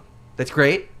 that's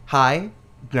great. Hi.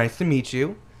 Nice to meet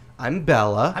you. I'm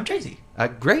Bella. I'm Tracy.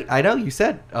 Great. I know. You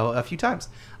said a few times.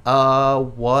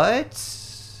 What?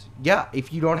 Yeah,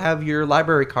 if you don't have your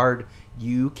library card,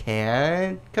 you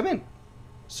can't come in.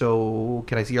 So,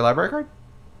 can I see your library card?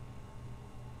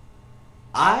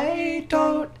 I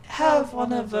don't have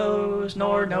one of those,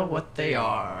 nor know what they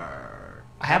are.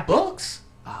 I have books.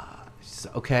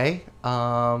 Okay.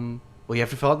 Well, you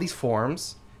have to fill out these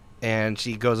forms. And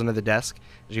she goes under the desk.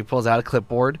 And she pulls out a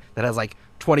clipboard that has like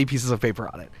 20 pieces of paper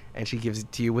on it. And she gives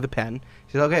it to you with a pen.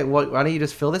 She says, okay, well, why don't you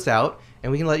just fill this out,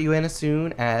 and we can let you in as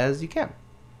soon as you can.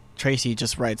 Tracy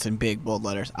just writes in big, bold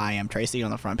letters, I am Tracy,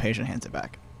 on the front page and hands it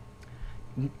back.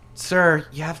 Sir,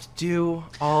 you have to do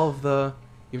all the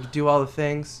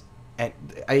things. And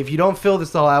if you don't fill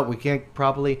this all out, we can't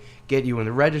properly get you in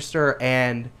the register.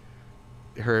 And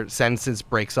her sentence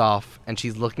breaks off, and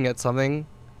she's looking at something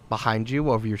behind you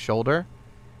over your shoulder,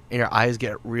 and your eyes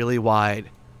get really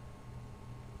wide.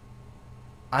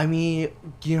 I mean,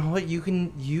 you know what? You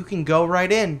can go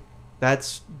right in.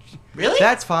 That's Really?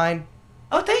 That's fine.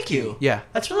 Oh, thank you. Yeah.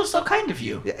 That's really so kind of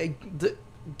you. The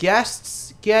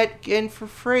guests get in for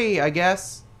free, I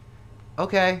guess.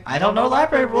 Okay. I don't know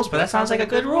library rules, but that sounds like a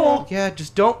good rule. Yeah,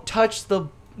 just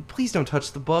please don't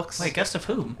touch the books. Wait, guest of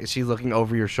whom? Is she looking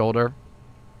over your shoulder?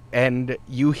 And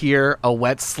you hear a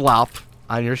wet slop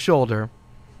on your shoulder.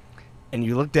 And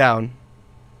you look down.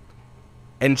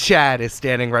 And Chad is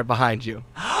standing right behind you.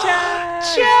 Chad!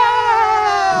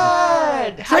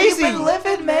 How you Tracy! been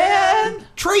living, man?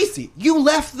 Tracy, you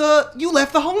left the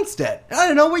homestead. I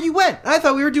don't know where you went. I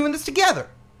thought we were doing this together.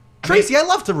 Tracy, I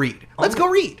love to read. Let's go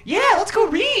read. Yeah, let's go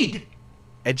read.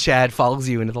 And Chad follows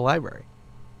you into the library.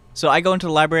 So I go into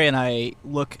the library and I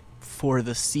look for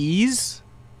the C's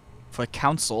for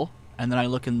council, and then I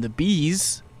look in the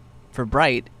B's for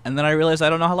bright, and then I realize I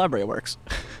don't know how library works.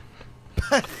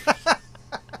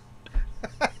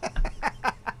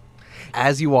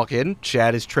 As you walk in,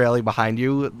 Chad is trailing behind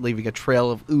you, leaving a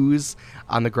trail of ooze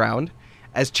on the ground.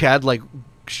 As Chad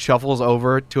shuffles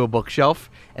over to a bookshelf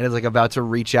and is about to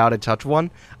reach out and touch one,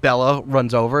 Bella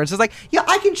runs over and says "Yeah,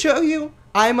 I can show you.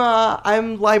 I'm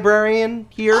librarian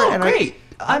here." Oh, and great.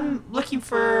 I'm looking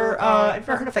for, have you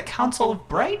ever heard of the Council of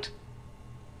Bright?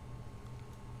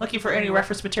 Looking for any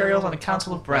reference materials on the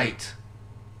Council of Bright.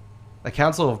 The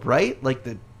Council of Bright, like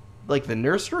the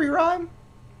nursery rhyme.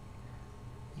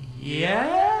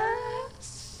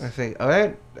 Yes? I think, all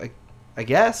right, I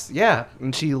guess, yeah.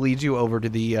 And she leads you over to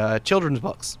the children's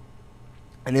books.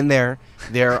 And in there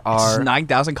are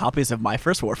 9,000 copies of My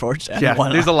First Warforged. And yeah,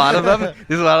 one there's a lot of them.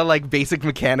 There's a lot of basic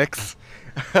mechanics.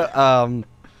 And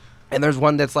there's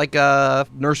one that's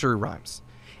nursery rhymes.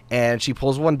 And she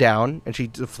pulls one down and she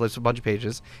flips a bunch of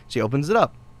pages. She opens it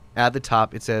up. At the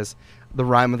top it says, "The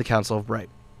Rhyme of the Council of Bright.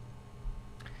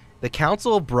 The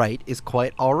Council of Bright is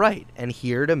quite all right, and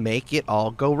here to make it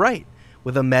all go right.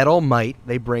 With a metal might,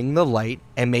 they bring the light,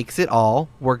 and makes it all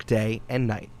work day and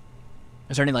night."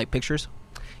 Is there any pictures?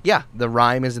 Yeah, the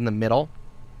rhyme is in the middle,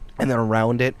 and then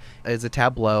around it is a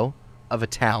tableau of a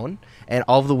town, and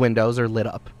all of the windows are lit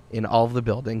up in all of the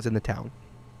buildings in the town.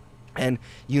 And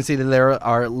you can see that there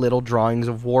are little drawings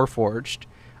of Warforged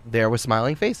there with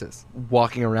smiling faces,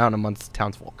 walking around amongst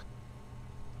townsfolk.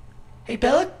 Hey,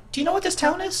 Bella, do you know what this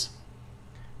town is?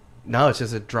 No, it's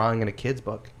just a drawing in a kid's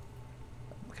book.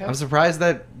 Okay. I'm surprised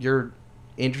that you're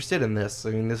interested in this.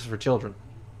 I mean, this is for children.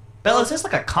 Bella, is this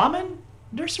a common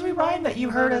nursery rhyme that you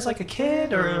heard as a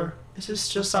kid, or is this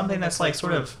just something that's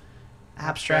sort of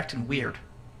abstract and weird?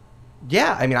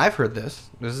 Yeah, I mean, I've heard this.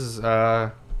 This is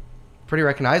pretty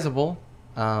recognizable.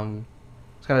 It's kind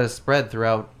of spread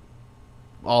throughout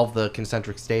all of the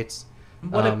concentric states.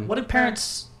 What did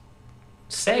parents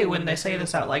say when they say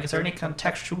this out? Is there any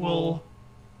contextual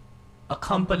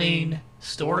accompanying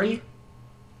story?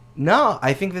 No,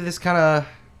 I think that this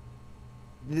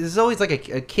is always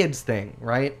a kid's thing,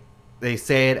 right? They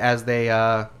say it as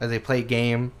they play a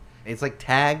game. It's like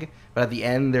tag, but at the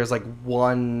end there's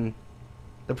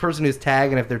the person who's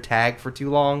tagged, and if they're tagged for too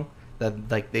long,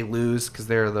 that they lose because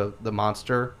they're the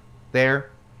monster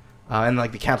there. And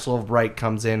the Council of Bright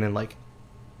comes in and I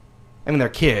mean they're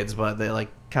kids, but they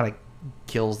kind of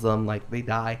kills them, they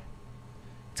die.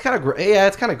 It's kind of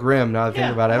it's kind of grim now that I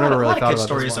think about it. I've never really thought about this.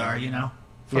 Stories one.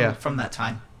 are, from that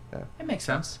time. Yeah. It makes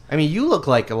sense. I mean, you look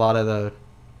like a lot of the.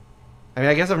 I mean,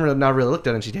 I guess I've not really looked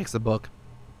at it. And she takes the book.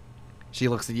 She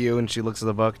looks at you, and she looks at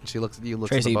the book, and she looks at you,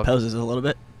 looks at the Tracy book. poses a little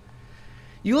bit.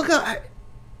 You look at.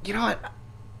 You know what?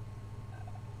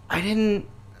 I didn't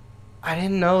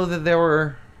know that there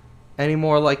were any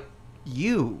more like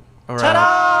you around.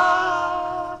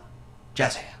 Ta-da!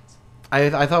 Jazz hands.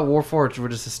 I thought Warforged were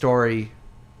just a story,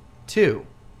 too.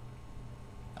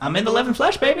 I'm in the living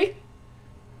flesh, baby.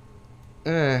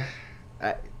 I'm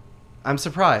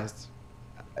surprised.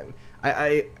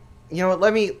 I you know what?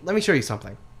 Let me show you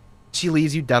something. She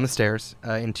leads you down the stairs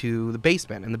into the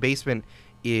basement, and the basement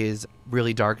is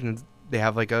really dark, and they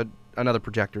have another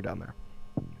projector down there.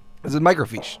 There's a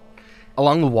microfiche.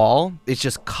 Along the wall, it's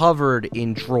just covered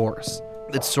in drawers.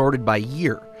 It's sorted by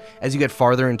year. As you get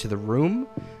farther into the room,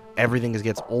 everything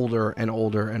gets older and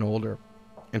older and older.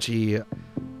 And she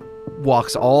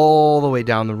walks all the way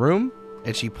down the room,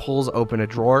 and she pulls open a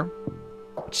drawer.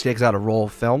 She takes out a roll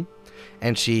of film,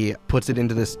 and she puts it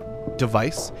into this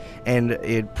device, and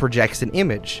it projects an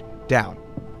image down.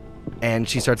 And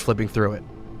she starts flipping through it.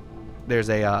 There's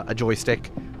a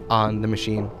joystick on the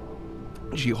machine,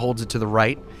 She holds it to the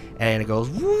right, and it goes,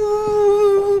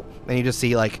 woo, and you just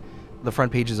see like the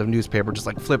front pages of newspaper just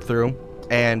like flip through,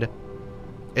 and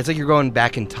it's like you're going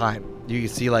back in time. You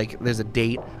see like there's a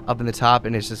date up in the top,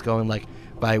 and it's just going like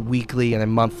by weekly and then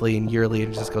monthly and yearly,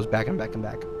 and it just goes back and back and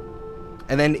back.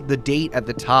 And then the date at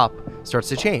the top starts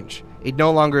to change. It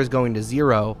no longer is going to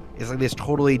 0. It's like this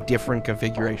totally different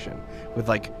configuration with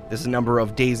like this number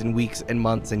of days and weeks and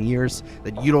months and years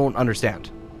that you don't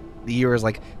understand. The year is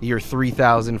like the year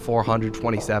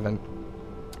 3427.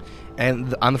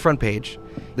 And on the front page,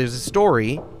 there's a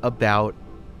story about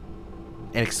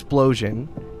an explosion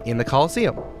in the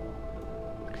Colosseum.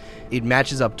 It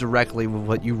matches up directly with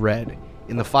what you read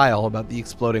in the file about the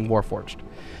exploding Warforged.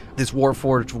 This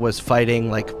Warforged was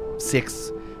fighting like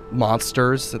 6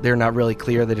 monsters. They're not really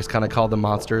clear. They just kind of call them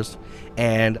monsters.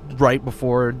 And right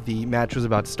before the match was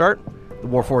about to start, the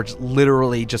Warforged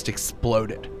literally just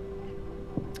exploded.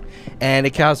 And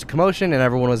it caused a commotion, and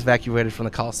everyone was evacuated from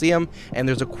the Colosseum. And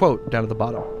there's a quote down at the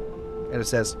bottom. And it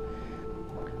says,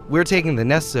 "We're taking the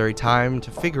necessary time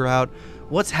to figure out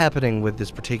what's happening with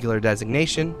this particular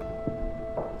designation,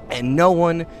 and no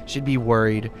one should be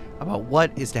worried about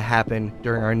what is to happen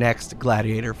during our next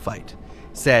gladiator fight,"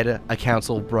 said a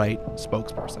Council Bright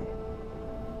spokesperson.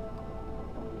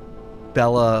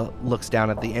 Bella looks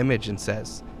down at the image and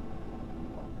says,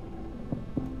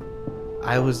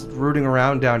 "I was rooting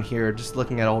around down here just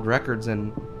looking at old records,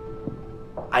 and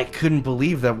I couldn't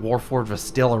believe that Warforged was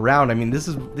still around. I mean, this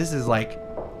is like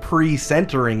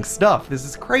pre-centering stuff. This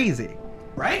is crazy."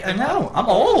 Right? I know. I'm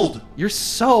old. You're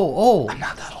so old. I'm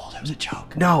not that old. It was a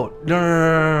joke. No.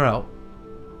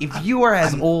 If you are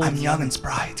as old... I'm young and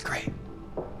spry. It's great.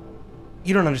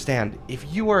 You don't understand. If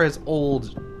you are as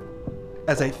old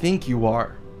as I think you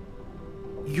are,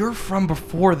 you're from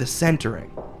before the centering.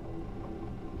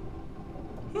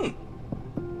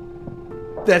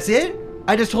 That's it?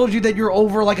 I just told you that you're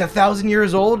over like 1,000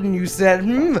 years old, and you said,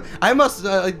 I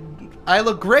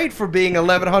look great for being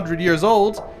 1,100 years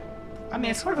old. I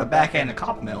mean, it's sort of a backhanded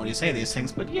compliment when you say these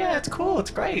things, but yeah, it's cool.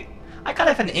 It's great. I kind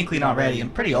of have an inkling already. I'm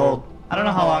pretty old. I don't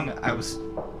know how long I was...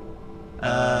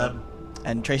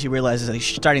 And Tracy realizes that he's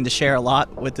starting to share a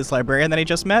lot with this librarian that he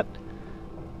just met.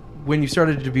 When you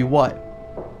started to be what?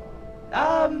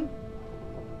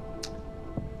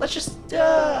 Let's just,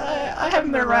 I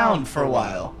haven't been around for a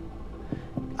while.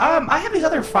 I have these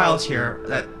other files here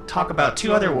that talk about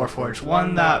 2 other Warforged.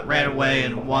 One that ran away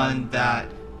and one that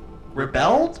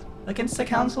rebelled against the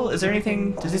Council. Is there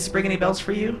anything, does this ring any bells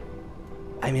for you?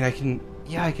 I mean, I can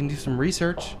do some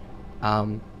research.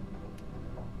 Man,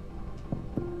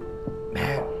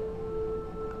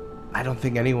 I don't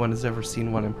think anyone has ever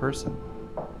seen one in person.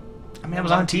 I mean, it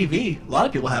was on TV. A lot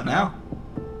of people have now.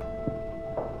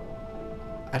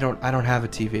 I don't have a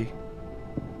TV.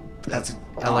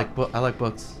 I like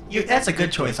books. That's a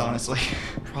good choice, honestly.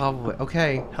 Probably.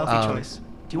 Okay. Healthy choice.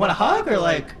 Do you want a hug or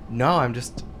like? No, I'm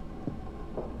just.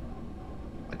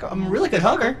 Like, I'm a really good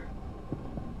hugger.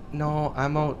 No,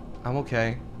 I'm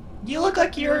okay. You look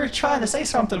like you're trying to say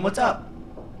something. What's up?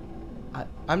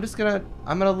 I'm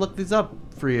gonna look these up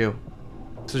for you.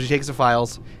 So she takes the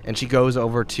files and she goes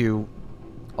over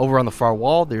on the far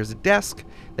wall. There's a desk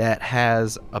that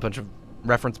has a bunch of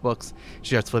reference books.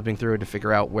 She starts flipping through to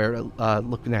figure out where to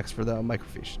look next for the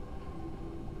microfiche.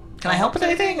 Can I help with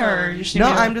anything, or you just No,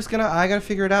 I gotta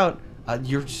figure it out.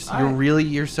 You're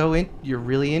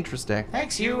really interesting.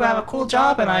 Thanks. You have a cool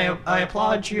job, and I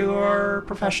applaud your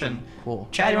profession. Cool.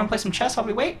 Chad, you want to play some chess while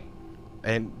we wait?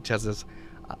 And Chad says,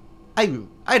 I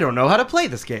don't know how to play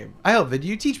this game. I hope that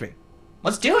you teach me.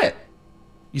 Let's do it.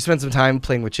 You spend some time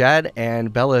playing with Chad,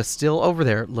 and Bella is still over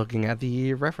there looking at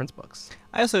the reference books.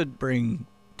 I also bring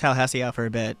Tallahassee out for a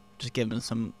bit, just give him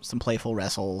some playful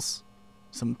wrestles,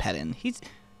 some petting. He's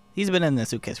been in the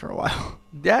suitcase for a while.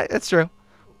 Yeah, that's true.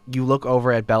 You look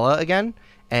over at Bella again,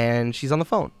 and she's on the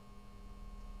phone.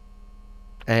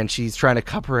 And she's trying to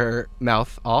cup her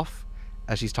mouth off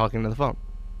as she's talking to the phone.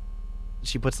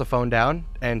 She puts the phone down,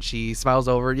 and she smiles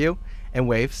over at you and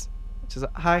waves. She's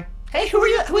like, "Hi." Hey, who are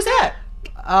you? Who's that?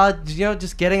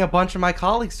 Just getting a bunch of my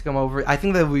colleagues to come over. I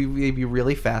think that we'd be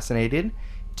really fascinated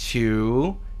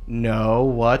to know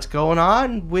what's going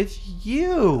on with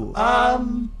you.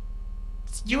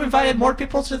 You invited more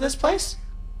people to this place?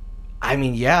 I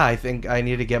mean, yeah, I think I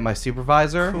need to get my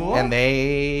supervisor, Cool. and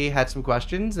they had some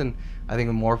questions, and I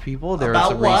think more people. There About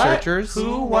are some what? researchers.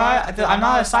 Who? What? I'm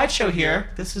not a sideshow here.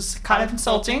 This is kind of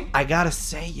insulting. I gotta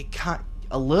say, you can't.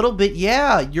 A little bit,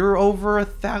 yeah. You're over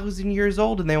 1,000 years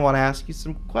old, and they want to ask you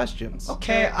some questions.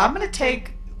 Okay, I'm gonna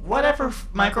take whatever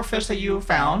microfiche that you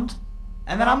found,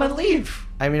 and then I'm gonna leave.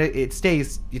 I mean, it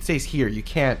stays here. You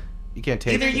can't. You can't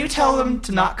take Either it. you tell them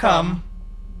to not come,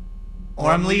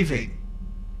 or I'm leaving.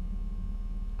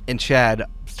 And Chad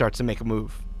starts to make a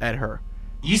move at her.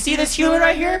 You see this human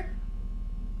right here?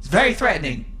 It's very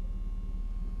threatening.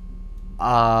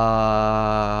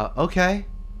 Okay.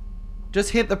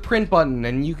 Just hit the print button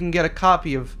and you can get a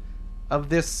copy of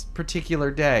this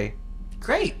particular day.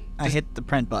 Great. I hit the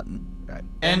print button. Right.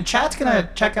 And Chad's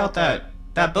gonna check out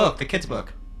that book, the kid's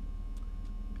book.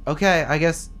 Okay, I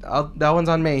guess that one's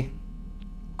on me.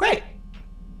 Great.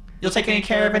 You'll take any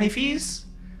care of any fees?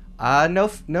 No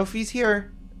fees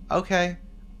here. Okay.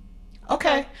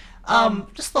 Okay.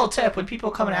 Just a little tip. When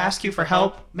people come and ask you for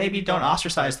help, maybe don't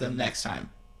ostracize them next time.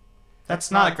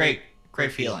 That's not a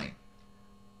great feeling.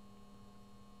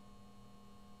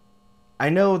 I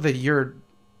know that you're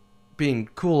being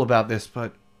cool about this,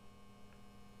 but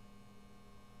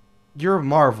you're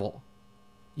Marvel.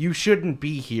 You shouldn't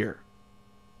be here.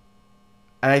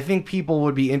 And I think people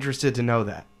would be interested to know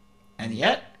that. And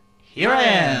yet, here I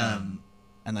am.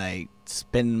 And I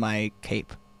spin my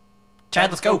cape. Chad,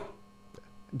 let's go.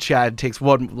 Chad takes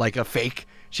one, like a fake.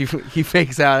 He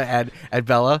fakes out at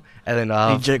Bella, and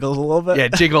then He jiggles a little bit. yeah,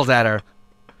 jiggles at her,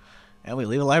 And we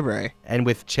leave the library. and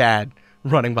with Chad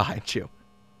running behind you.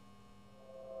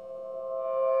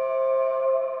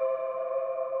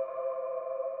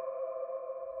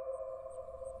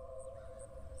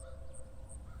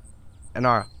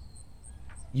 Anara,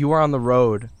 you are on the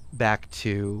road back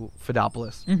to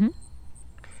Fidopolis. Mm-hmm.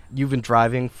 You've been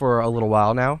driving for a little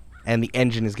while now, and the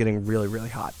engine is getting really, really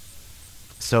hot.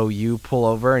 So you pull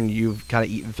over, and you've kind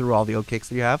of eaten through all the oatcakes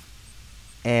that you have,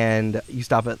 and you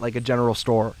stop at like a general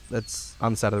store that's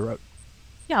on the side of the road.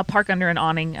 Yeah, I'll park under an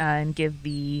awning and give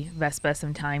the Vespa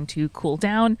some time to cool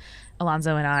down.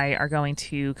 Alonzo and I are going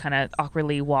to kind of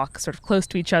awkwardly walk sort of close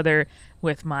to each other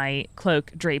with my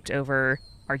cloak draped over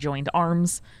our joined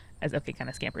arms as if it kind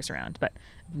of scampers around. But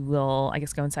we'll, I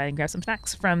guess, go inside and grab some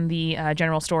snacks from the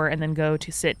general store and then go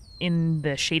to sit in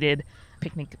the shaded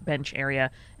picnic bench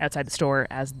area outside the store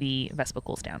as the Vespa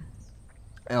cools down.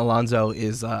 And Alonzo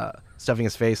is stuffing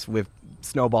his face with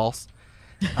snowballs.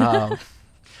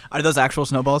 Are those actual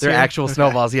snowballs? They're here? actual Okay.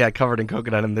 snowballs, yeah, covered in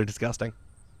coconut, and they're disgusting.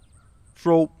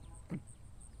 So,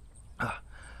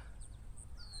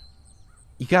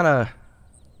 you kind of...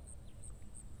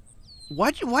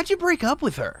 Why'd you break up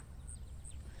with her?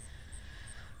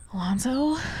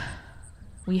 Alonzo,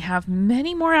 we have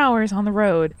many more hours on the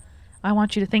road. I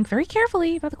want you to think very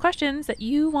carefully about the questions that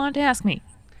you want to ask me.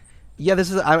 Yeah,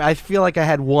 this is... I feel like I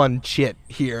had one chit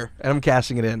here, and I'm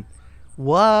cashing it in.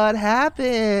 What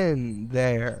happened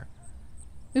there?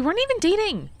 We weren't even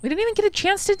dating. We didn't even get a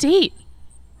chance to date.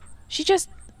 She just...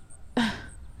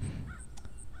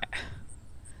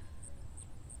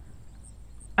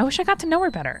 I wish I got to know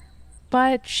her better,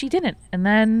 but she didn't. And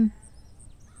then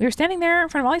we were standing there in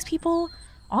front of all these people,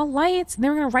 all lights, and they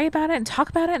were going to write about it and talk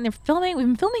about it, and they're filming. We've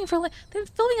been filming they've been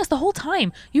filming us the whole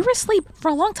time. You were asleep for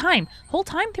a long time. The whole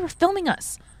time they were filming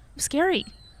us. It was scary.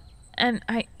 And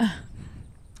it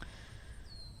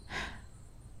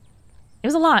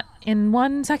was a lot in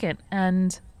 1 second,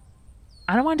 and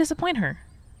I don't want to disappoint her.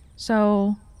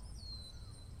 So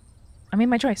I made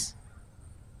my choice.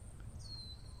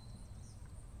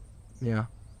 Yeah.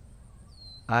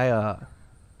 I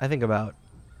think about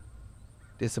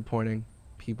disappointing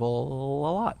people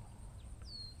a lot.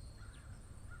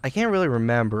 I can't really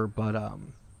remember, but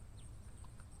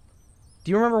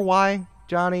do you remember why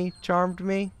Johnny charmed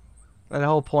me? That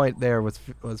whole point there was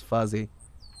fuzzy.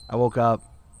 I woke up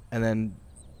and then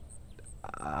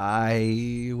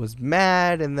I was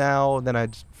mad, and then I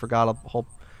just forgot a whole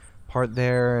part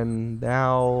there, and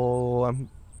now I'm...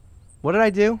 What did I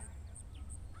do?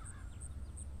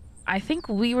 I think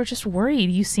we were just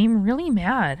worried. You seem really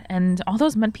mad, and all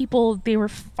those mud people, they were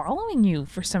following you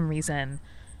for some reason.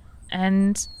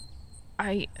 And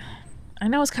I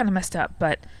know it's kind of messed up,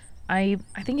 but I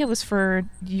think it was for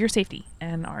your safety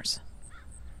and ours.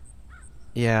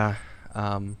 Yeah,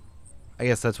 I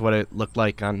guess that's what it looked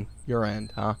like on your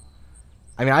end, huh?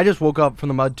 I mean, I just woke up from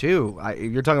the mud too.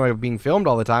 You're talking about being filmed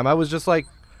all the time. I was just like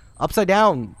upside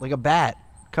down, like a bat,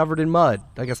 covered in mud,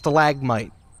 like a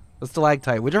stalagmite, a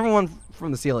stalactite, whichever one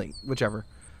from the ceiling, whichever.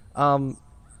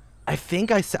 I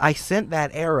think I sent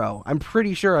that arrow. I'm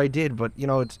pretty sure I did, but you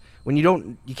know, it's when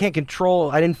you can't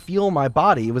control. I didn't feel my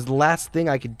body. It was the last thing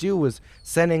I could do was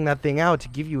sending that thing out to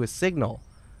give you a signal.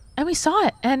 And we saw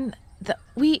it, and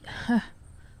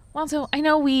Lonzo, I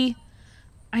know we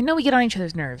get on each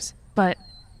other's nerves, but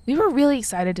we were really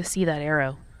excited to see that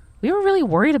arrow. We were really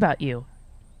worried about you.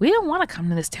 We didn't want to come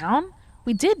to this town.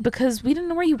 We did because we didn't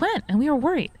know where you went, and we were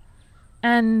worried.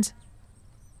 And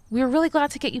we were really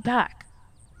glad to get you back.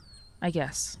 I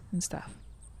guess, and stuff.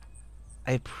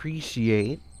 I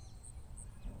appreciate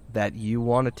that you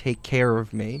want to take care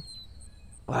of me,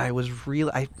 but I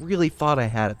really thought I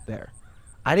had it there.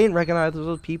 I didn't recognize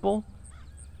those people,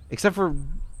 except for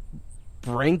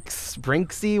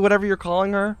Brinksy, whatever you're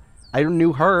calling her. I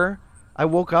knew her. I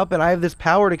woke up and I have this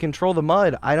power to control the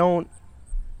mud. I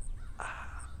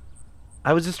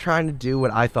was just trying to do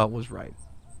what I thought was right.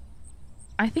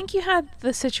 I think you had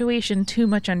the situation too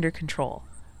much under control.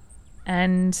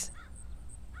 And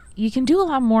you can do a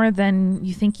lot more than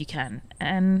you think you can.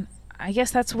 And I guess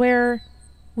that's where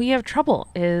we have trouble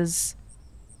is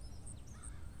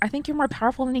I think you're more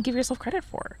powerful than you give yourself credit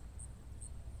for.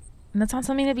 And that's not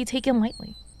something to be taken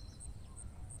lightly.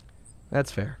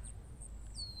 That's fair.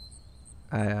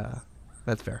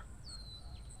 That's fair.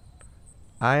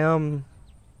 I'm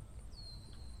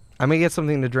gonna get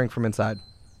something to drink from inside. You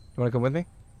wanna come with me?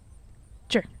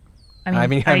 Sure. I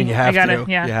mean, you have to.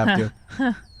 Yeah. You have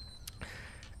to.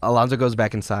 Alonzo goes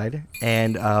back inside,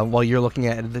 and while you're looking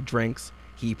at the drinks,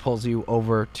 he pulls you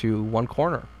over to one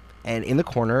corner. And in the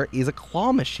corner is a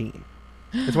claw machine.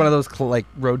 It's one of those like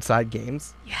roadside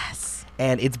games. Yes.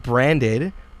 And it's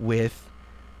branded with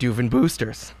Duvin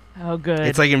boosters. Oh, good.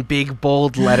 It's like in big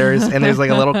bold letters, and there's like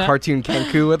a little cartoon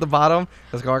Kenku at the bottom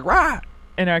that's going rah.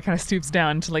 And Art kind of stoops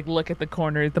down to like look at the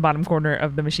bottom corner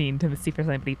of the machine to see if there's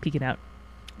anybody peeking out.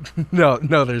 No,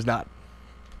 there's not.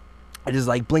 It is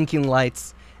like blinking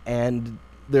lights, and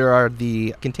there are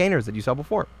the containers that you saw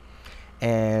before.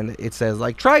 And it says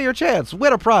like, try your chance,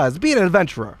 win a prize, be an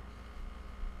adventurer.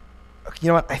 You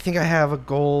know what? I think I have a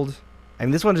gold. I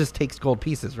mean, this one just takes gold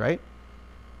pieces, right?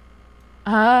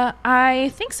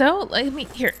 I think so. Let me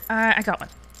here. I got one.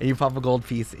 And you pop a gold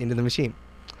piece into the machine.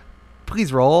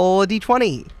 Please roll a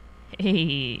d20.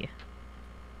 Hey.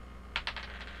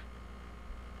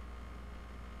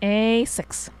 A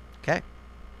 6. Okay.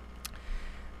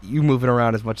 You move it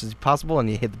around as much as possible, and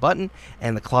you hit the button,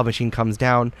 and the claw machine comes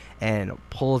down and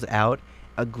pulls out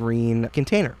a green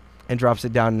container and drops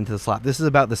it down into the slot. This is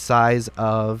about the size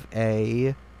of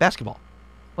a basketball.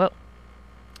 Whoa.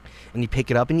 And you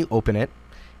pick it up and you open it,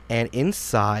 and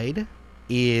inside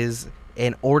is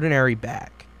an ordinary bag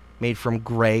made from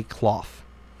gray cloth.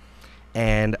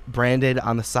 And branded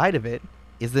on the side of it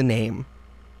is the name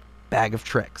Bag of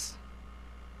Tricks.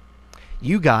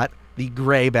 You got the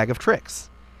gray Bag of Tricks.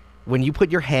 When you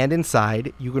put your hand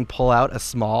inside, you can pull out a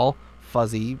small,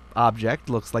 fuzzy object,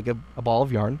 looks like a ball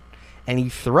of yarn, and you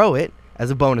throw it as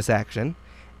a bonus action,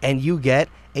 and you get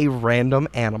a random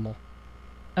animal.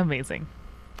 Amazing.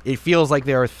 It feels like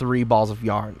there are 3 balls of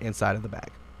yarn inside of the bag.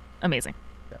 Amazing.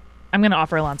 Yeah. I'm going to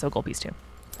offer Alonzo a gold piece too.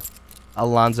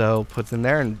 Alonzo puts in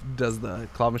there and does the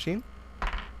claw machine.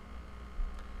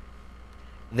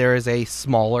 There is a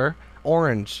smaller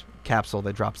orange capsule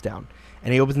that drops down,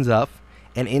 and he opens it up,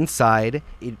 and inside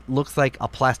it looks like a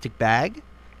plastic bag,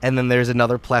 and then there's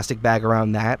another plastic bag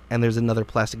around that, and there's another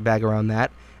plastic bag around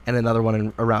that, and another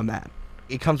one around that.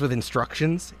 It comes with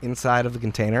instructions inside of the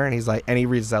container, and he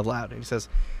reads it out loud, and he says,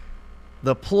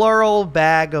 "The plural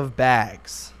bag of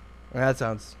bags." That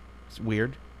sounds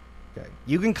weird. Okay.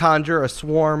 You can conjure a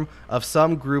swarm of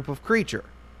some group of creature.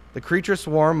 The creature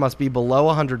swarm must be below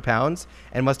 100 pounds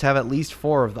and must have at least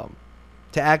 4 of them.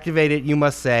 To activate it, you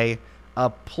must say a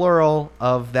plural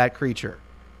of that creature.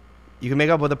 You can make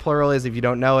up what the plural is if you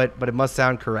don't know it, but it must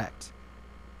sound correct.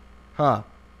 Huh.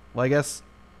 Well, I guess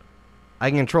I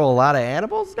can control a lot of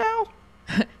animals now?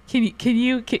 Can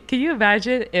you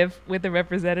imagine if with the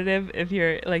representative, if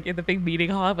you're like in the big meeting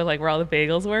hall, but like where all the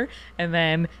bagels were, and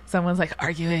then someone's like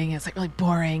arguing, it's like really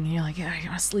boring, and you're like, yeah, I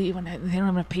want to sleep, and they don't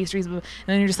have enough pastries, and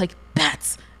then you're just like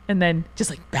bats, and then just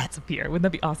like bats appear. Wouldn't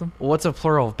that be awesome? What's a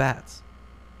plural of bats?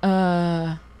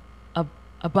 A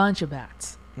bunch of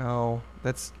bats. No,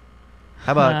 that's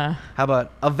how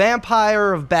about a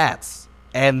vampire of bats,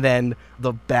 and then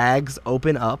the bags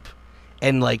open up.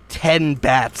 And like 10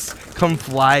 bats come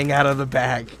flying out of the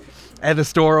bag, and the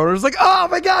store owner's like, "Oh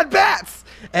my god, bats!"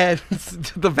 And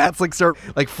the bats like start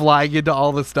like flying into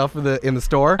all the stuff in the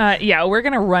store. Yeah, we're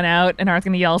gonna run out, and Art's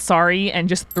gonna yell sorry, and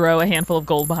just throw a handful of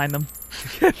gold behind them.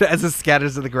 As it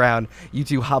scatters to the ground, you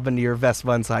two hop into your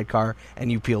Vespa sidecar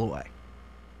and you peel away.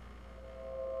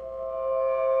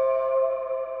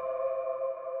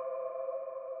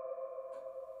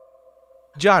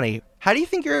 Johnny, how do you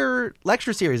think your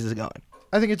lecture series is going?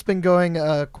 I think it's been going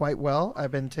quite well.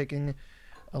 I've been taking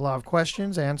a lot of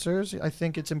questions, answers. I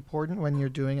think it's important when you're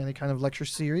doing any kind of lecture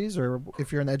series, or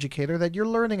if you're an educator, that you're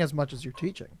learning as much as you're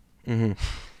teaching. Mm-hmm.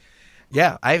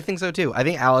 Yeah, I think so too. I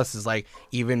think Alice is like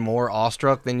even more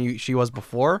awestruck than she was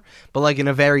before, but like in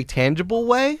a very tangible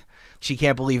way. she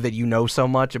can't believe that you know so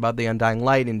much about the Undying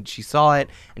Light, and she saw it,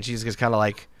 and she's just kind of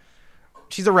like,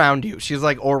 she's around you. She's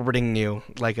like orbiting you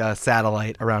like a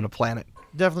satellite around a planet.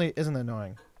 Definitely isn't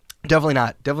annoying. Definitely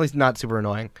not. Definitely not super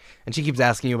annoying. And she keeps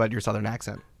asking you about your southern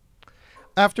accent.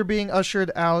 After being ushered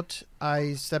out,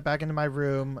 I step back into my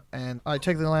room and I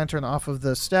take the lantern off of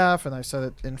the staff and I set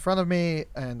it in front of me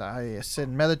and I sit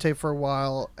and meditate for a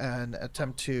while and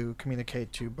attempt to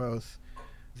communicate to both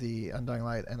the Undying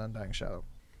Light and Undying Shadow.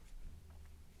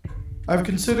 I've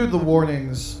considered the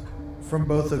warnings from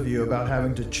both of you about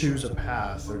having to choose a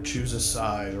path or choose a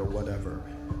side or whatever.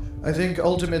 I think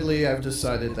ultimately I've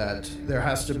decided that there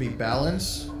has to be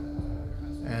balance,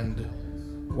 and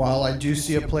while I do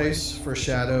see a place for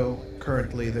shadow,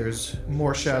 currently there's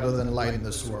more shadow than light in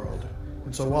this world.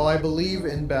 And so while I believe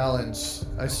in balance,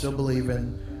 I still believe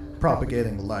in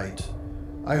propagating light.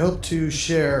 I hope to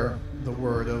share the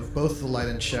word of both the light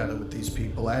and shadow with these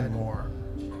people and more.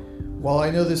 While I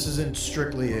know this isn't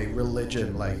strictly a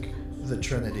religion like the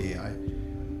Trinity,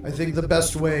 I think the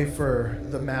best way for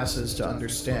the masses to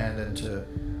understand and to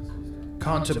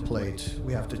contemplate,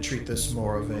 we have to treat this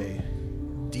more of a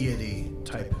deity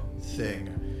type thing.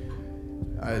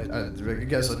 I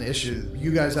guess an issue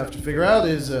you guys have to figure out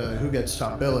is who gets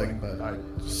top billing, but I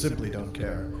simply don't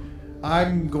care.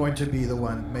 I'm going to be the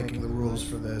one making the rules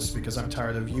for this because I'm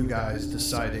tired of you guys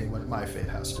deciding what my fate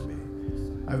has to be.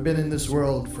 I've been in this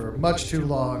world for much too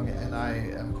long, and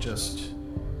I'm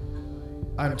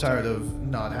tired of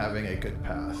not having a good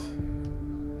path.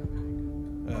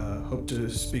 Hope to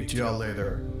speak to y'all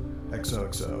later.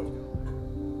 XOXO.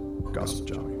 Gossip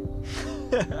Johnny.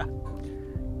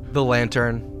 The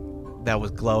lantern that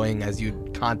was glowing as you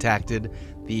contacted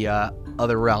the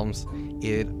other realms,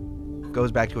 it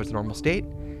goes back to its normal state,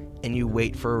 and you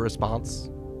wait for a response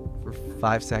for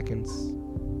 5 seconds,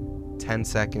 10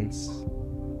 seconds,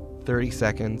 30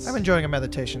 seconds. I'm enjoying a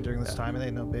meditation during this time. It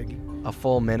ain't no biggie. A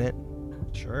full minute.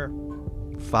 Sure.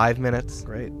 5 minutes.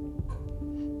 Great.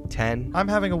 10. I'm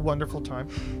having a wonderful time.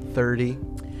 30.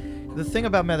 The thing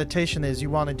about meditation is you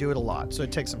want to do it a lot, so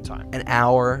it takes some time. An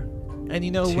hour. And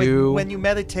you know, 2. when you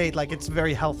meditate, like, it's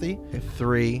very healthy.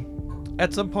 3.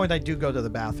 At some point, I do go to the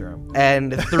bathroom.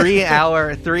 And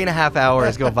 3.5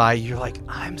 hours go by. You're like,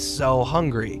 I'm so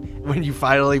hungry. When you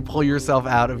finally pull yourself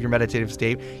out of your meditative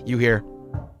state, you hear,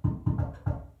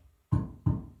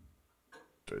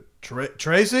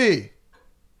 Tracy!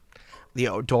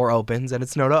 the door opens, and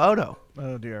it's Noto Odo.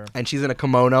 Oh, dear. And she's in a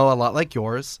kimono a lot like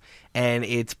yours, and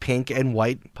it's pink and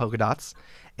white polka dots.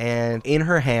 And in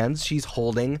her hands, she's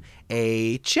holding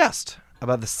a chest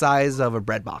about the size of a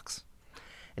bread box.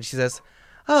 And she says,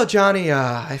 "Oh, Johnny,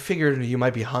 I figured you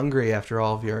might be hungry after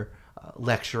all of your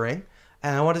lecturing,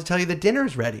 and I wanted to tell you that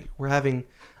dinner's ready. We're having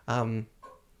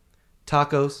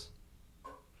tacos.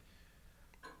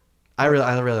 I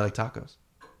really like tacos."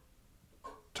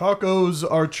 Tacos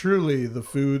are truly the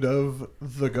food of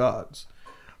the gods.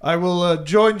 I will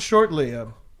join shortly.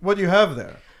 What do you have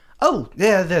there? Oh,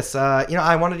 yeah, this.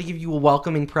 I wanted to give you a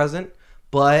welcoming present,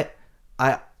 but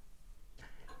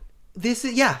this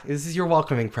is your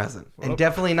welcoming present, and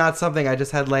definitely not something I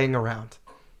just had laying around.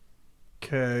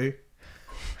 Okay.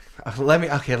 Let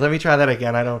me try that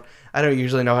again. I don't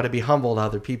usually know how to be humble to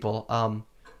other people.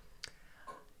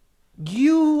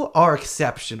 You are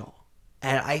exceptional,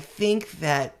 and I think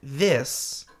that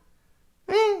this.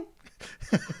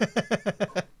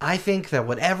 I think that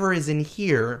whatever is in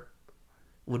here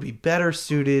would be better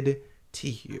suited to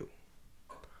you.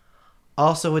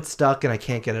 Also, it's stuck and I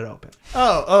can't get it open.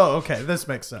 Oh, okay. This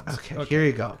makes sense. Okay, here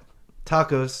you go.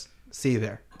 Tacos. See you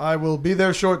there. I will be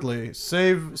there shortly.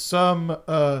 Save some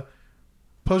pollo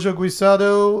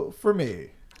guisado for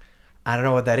me. I don't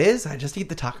know what that is. I just eat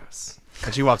the tacos.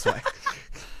 And she walks away.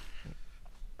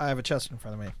 I have a chest in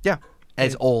front of me. Yeah. And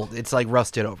it's old. It's like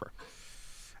rusted over.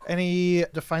 Any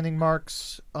defining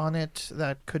marks on it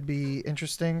that could be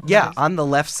interesting? Yeah, on the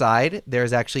left side,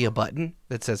 there's actually a button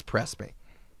that says press me.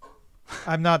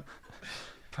 I'm not...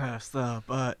 Press the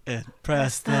button.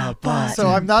 Press the button. So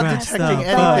I'm not Press detecting the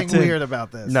anything button. weird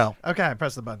about this. No. Okay, I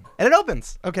press the button. And it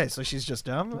opens. Okay, so she's just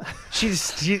dumb? She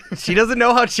doesn't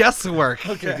know how chests work.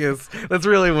 Okay. Because that's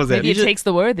really was Maybe it. it takes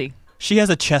the worthy. She has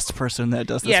a chest person that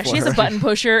does this Yeah, for she's her. a button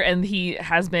pusher, and he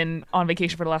has been on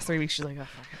vacation for the last 3 weeks. She's like, oh,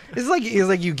 fuck it. It's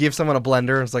like you give someone a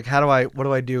blender. It's like, what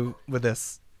do I do with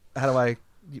this? I don't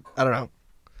know.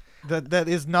 That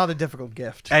is not a difficult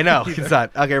gift. I know. either. It's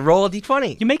not. Okay, roll a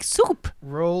d20. You make soup.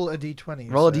 Roll a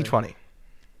d20. Roll a so- d20.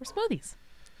 Or smoothies.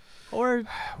 Or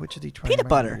Which a d20? Peanut am I gonna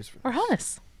butter. use for Or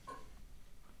this? hummus.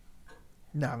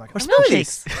 No, I'm not or going Or to.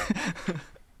 milkshakes.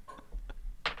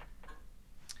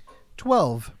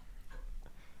 12.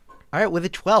 All right, with a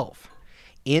 12.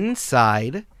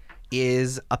 Inside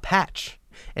is a patch,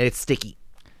 and it's sticky.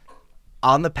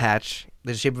 On the patch,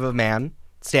 there's the shape of a man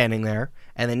standing there,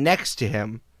 and then next to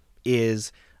him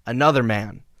is another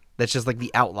man that's just like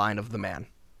the outline of the man.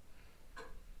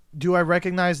 Do I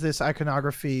recognize this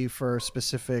iconography for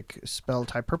specific spell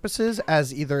type purposes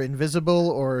as either invisible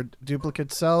or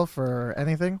duplicate self or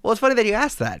anything? Well, it's funny that you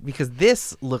asked that, because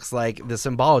this looks like the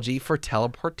symbology for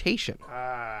teleportation.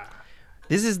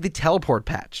 This is the teleport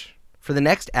patch. For the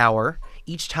next hour,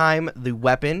 each time the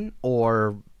weapon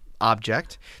or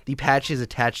object the patch is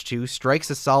attached to strikes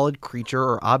a solid creature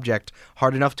or object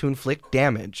hard enough to inflict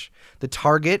damage, the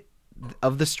target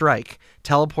of the strike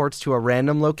teleports to a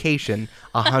random location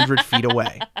 100 feet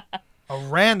away. A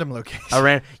random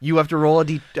location. You have to roll a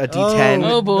d10.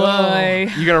 Oh boy.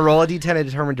 You're going to roll a d10 and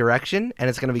determine direction, and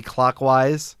it's going to be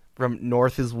clockwise. From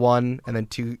north is 1, and then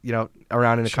 2,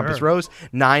 around in a compass rose.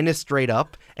 9 is straight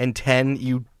up, and 10,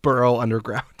 you burrow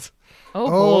underground.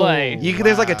 Oh boy.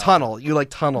 There's like a tunnel. You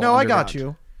tunnel. No, I underground. got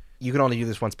you. You can only do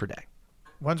this once per day.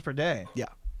 Once per day. Yeah.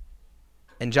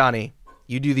 And Johnny,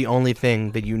 you do the only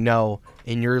thing that you know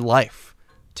in your life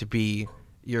to be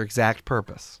your exact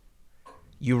purpose.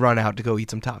 You run out to go eat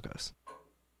some tacos.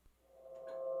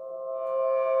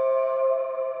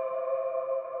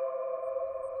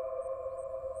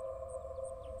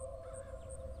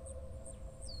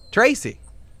 Tracy.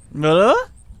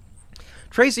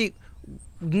 Tracy,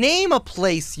 name a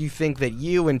place you think that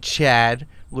you and Chad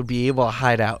would be able to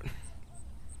hide out.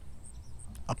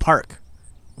 A park.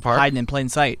 Park? Hiding in plain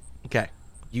sight. Okay.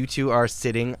 You two are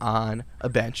sitting on a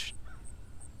bench.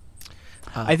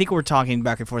 I think we're talking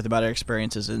back and forth about our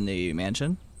experiences in the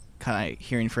mansion. Kind of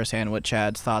hearing firsthand what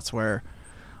Chad's thoughts were,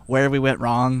 where we went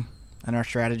wrong and our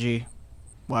strategy,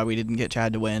 why we didn't get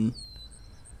Chad to win.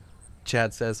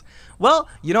 Chad says, well,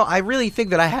 I really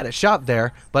think that I had a shot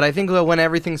there, but I think that when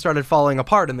everything started falling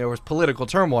apart and there was political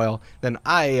turmoil, then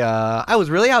I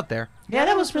was really out there. Yeah,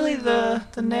 that was really the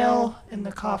nail in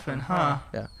the coffin, huh?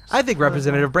 Yeah. I think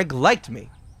Representative Brink liked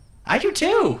me. I do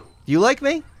too. You like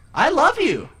me? I love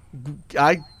you.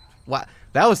 What?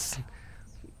 That was...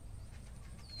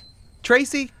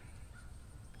 Tracy,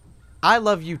 I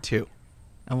love you too.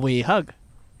 And we hug.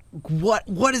 What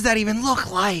does that even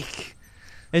look like?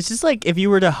 It's just like if you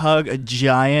were to hug a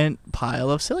giant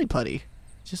pile of silly putty.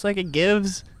 Just like it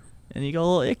gives, and you go a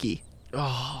little icky.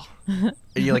 Oh. And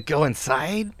you go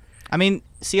inside? I mean,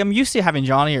 see, I'm used to having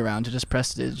Johnny around to just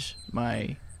prestige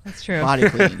my That's true. body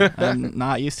clean. I'm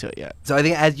not used to it yet. So I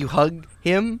think as you hug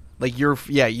him,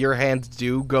 your hands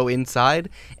do go inside,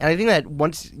 and I think that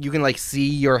once you can see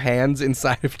your hands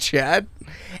inside of Chad,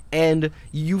 and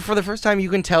you for the first time you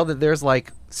can tell that there's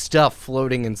stuff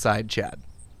floating inside Chad.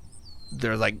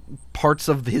 There's parts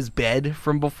of his bed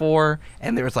from before,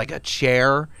 and there's a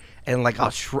chair, and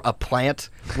a plant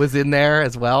was in there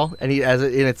as well, and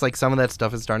it's some of that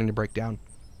stuff is starting to break down.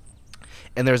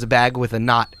 And there's a bag with a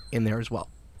knot in there as well.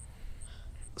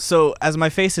 So as my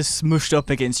face is smooshed up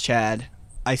against Chad,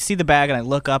 I see the bag and I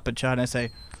look up at Chad and I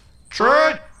say,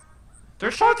 Chad,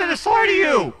 there's something inside of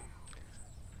you.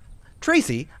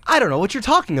 Tracy, I don't know what you're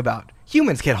talking about.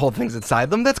 Humans can't hold things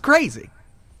inside them. That's crazy.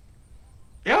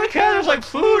 Yeah, we can. There's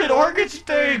food and organs and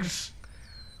things.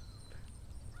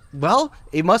 Well,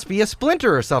 it must be a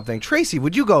splinter or something. Tracy,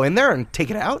 would you go in there and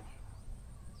take it out?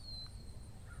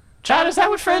 Chad, is that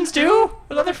what friends do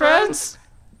with other friends?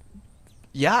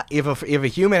 Yeah, if a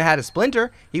human had a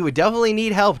splinter, he would definitely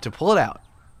need help to pull it out.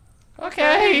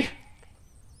 Okay.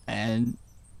 and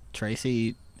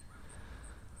Tracy,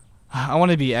 I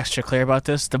want to be extra clear about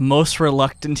this. The most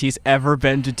reluctant he's ever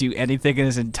been to do anything in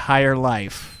his entire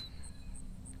life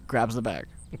grabs the bag.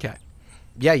 Okay.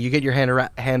 Yeah, you get your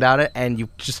hand out it, and you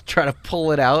just try to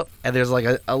pull it out, and there's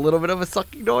a little bit of a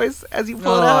sucking noise as you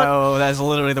pull it out. Oh, that's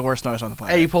literally the worst noise on the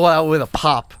planet. And you pull it out with a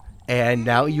pop, and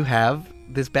now you have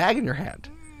this bag in your hand.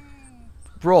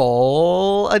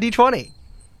 Roll a d20.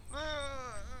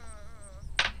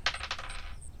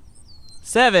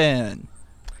 7.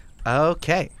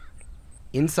 Okay.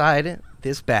 Inside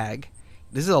this bag,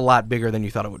 this is a lot bigger than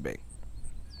you thought it would be.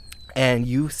 And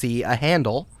you see a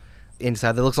handle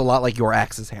inside that looks a lot like your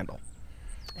axe's handle.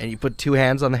 And you put two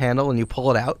hands on the handle and you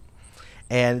pull it out.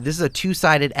 And this is a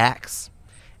two-sided axe.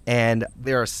 And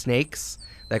there are snakes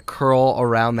that curl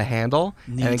around the handle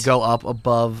Neat. and go up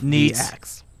above Neat. the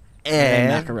axe. And And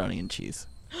macaroni and cheese.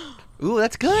 ooh,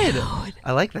 that's good.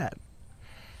 I like that.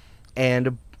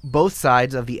 And both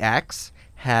sides of the axe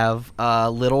have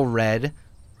little red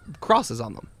crosses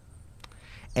on them.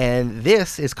 And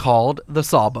this is called the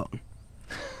sawbone.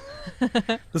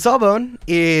 The sawbone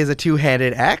is a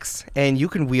two-handed axe, and you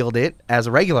can wield it as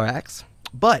a regular axe,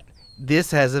 but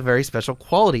this has a very special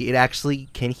quality. It actually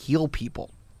can heal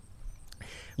people.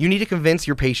 You need to convince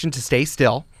your patient to stay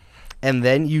still, and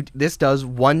then this does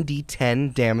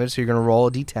 1d10 damage, so you're going to roll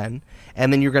a d10,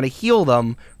 and then you're going to heal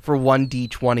them for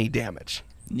 1d20 damage.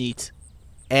 Neat.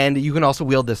 And you can also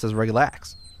wield this as a regular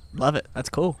axe. Love it. That's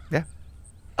cool. Yeah.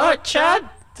 Chad,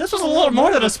 this was a little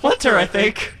more than a splinter, I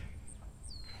think.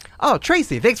 Oh,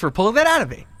 Tracy, thanks for pulling that out of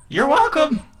me. You're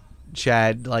welcome.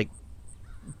 Chad,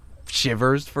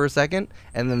 shivers for a second,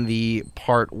 and then the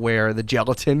part where the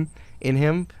gelatin in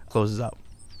him closes up.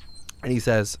 And he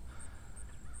says,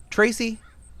 Tracy,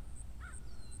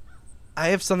 I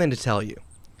have something to tell you.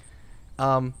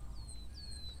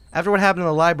 After what happened in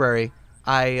the library,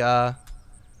 I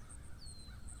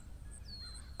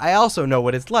also know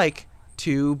what it's like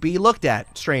to be looked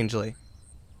at strangely.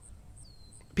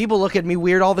 People look at me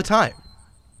weird all the time.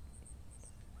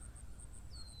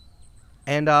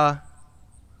 And, I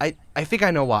think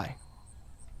I know why.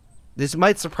 This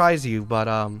might surprise you,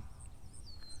 but,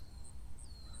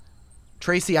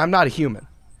 Tracy, I'm not a human.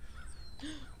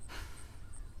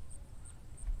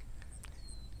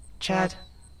 Chad,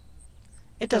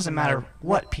 it doesn't matter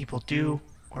what people do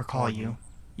or call you.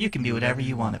 You can be whatever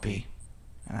you want to be.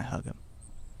 And I hug him.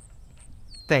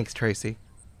 Thanks, Tracy.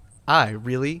 I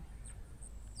really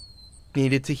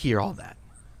needed to hear all that.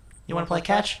 You want to play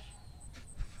catch?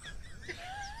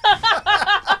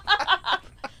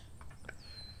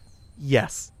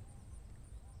 Yes.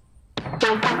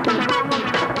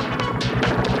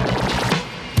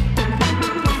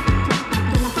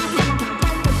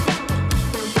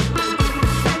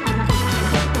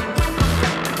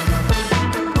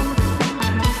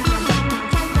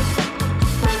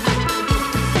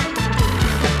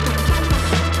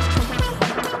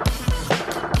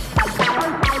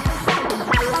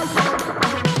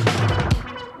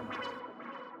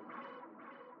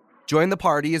 Join the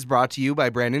Party is brought to you by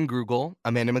Brandon Grugel,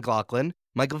 Amanda McLaughlin,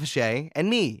 Michael Fichet, and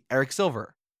me, Eric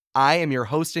Silver. I am your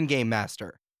host and game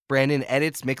master. Brandon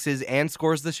edits, mixes, and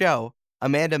scores the show.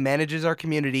 Amanda manages our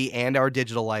community and our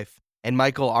digital life. And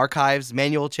Michael archives,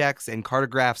 manual checks, and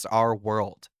cartographs our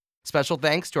world. Special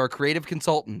thanks to our creative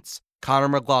consultants, Connor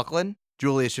McLaughlin,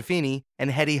 Julia Schaffini,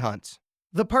 and Hetty Hunt.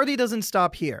 The party doesn't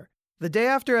stop here. The day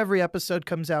after every episode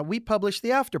comes out, we publish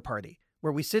the after party,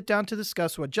 where we sit down to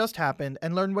discuss what just happened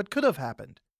and learn what could have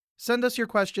happened. Send us your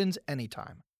questions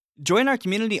anytime. Join our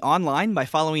community online by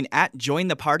following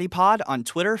 @JoinThePartyPod on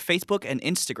Twitter, Facebook, and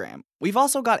Instagram. We've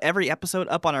also got every episode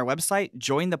up on our website,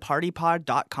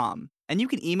 jointhepartypod.com. And you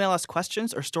can email us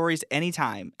questions or stories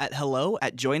anytime at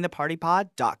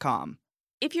hello@jointhepartypod.com.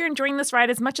 If you're enjoying this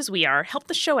ride as much as we are, help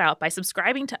the show out by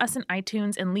subscribing to us in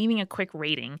iTunes and leaving a quick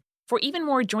rating. For even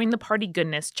more Join the Party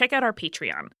goodness, check out our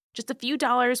Patreon. Just a few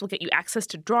dollars will get you access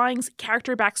to drawings,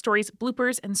 character backstories,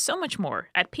 bloopers, and so much more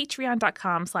at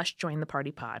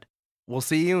patreon.com/jointhepartypod. We'll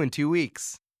see you in 2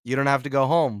 weeks. You don't have to go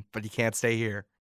home, but you can't stay here.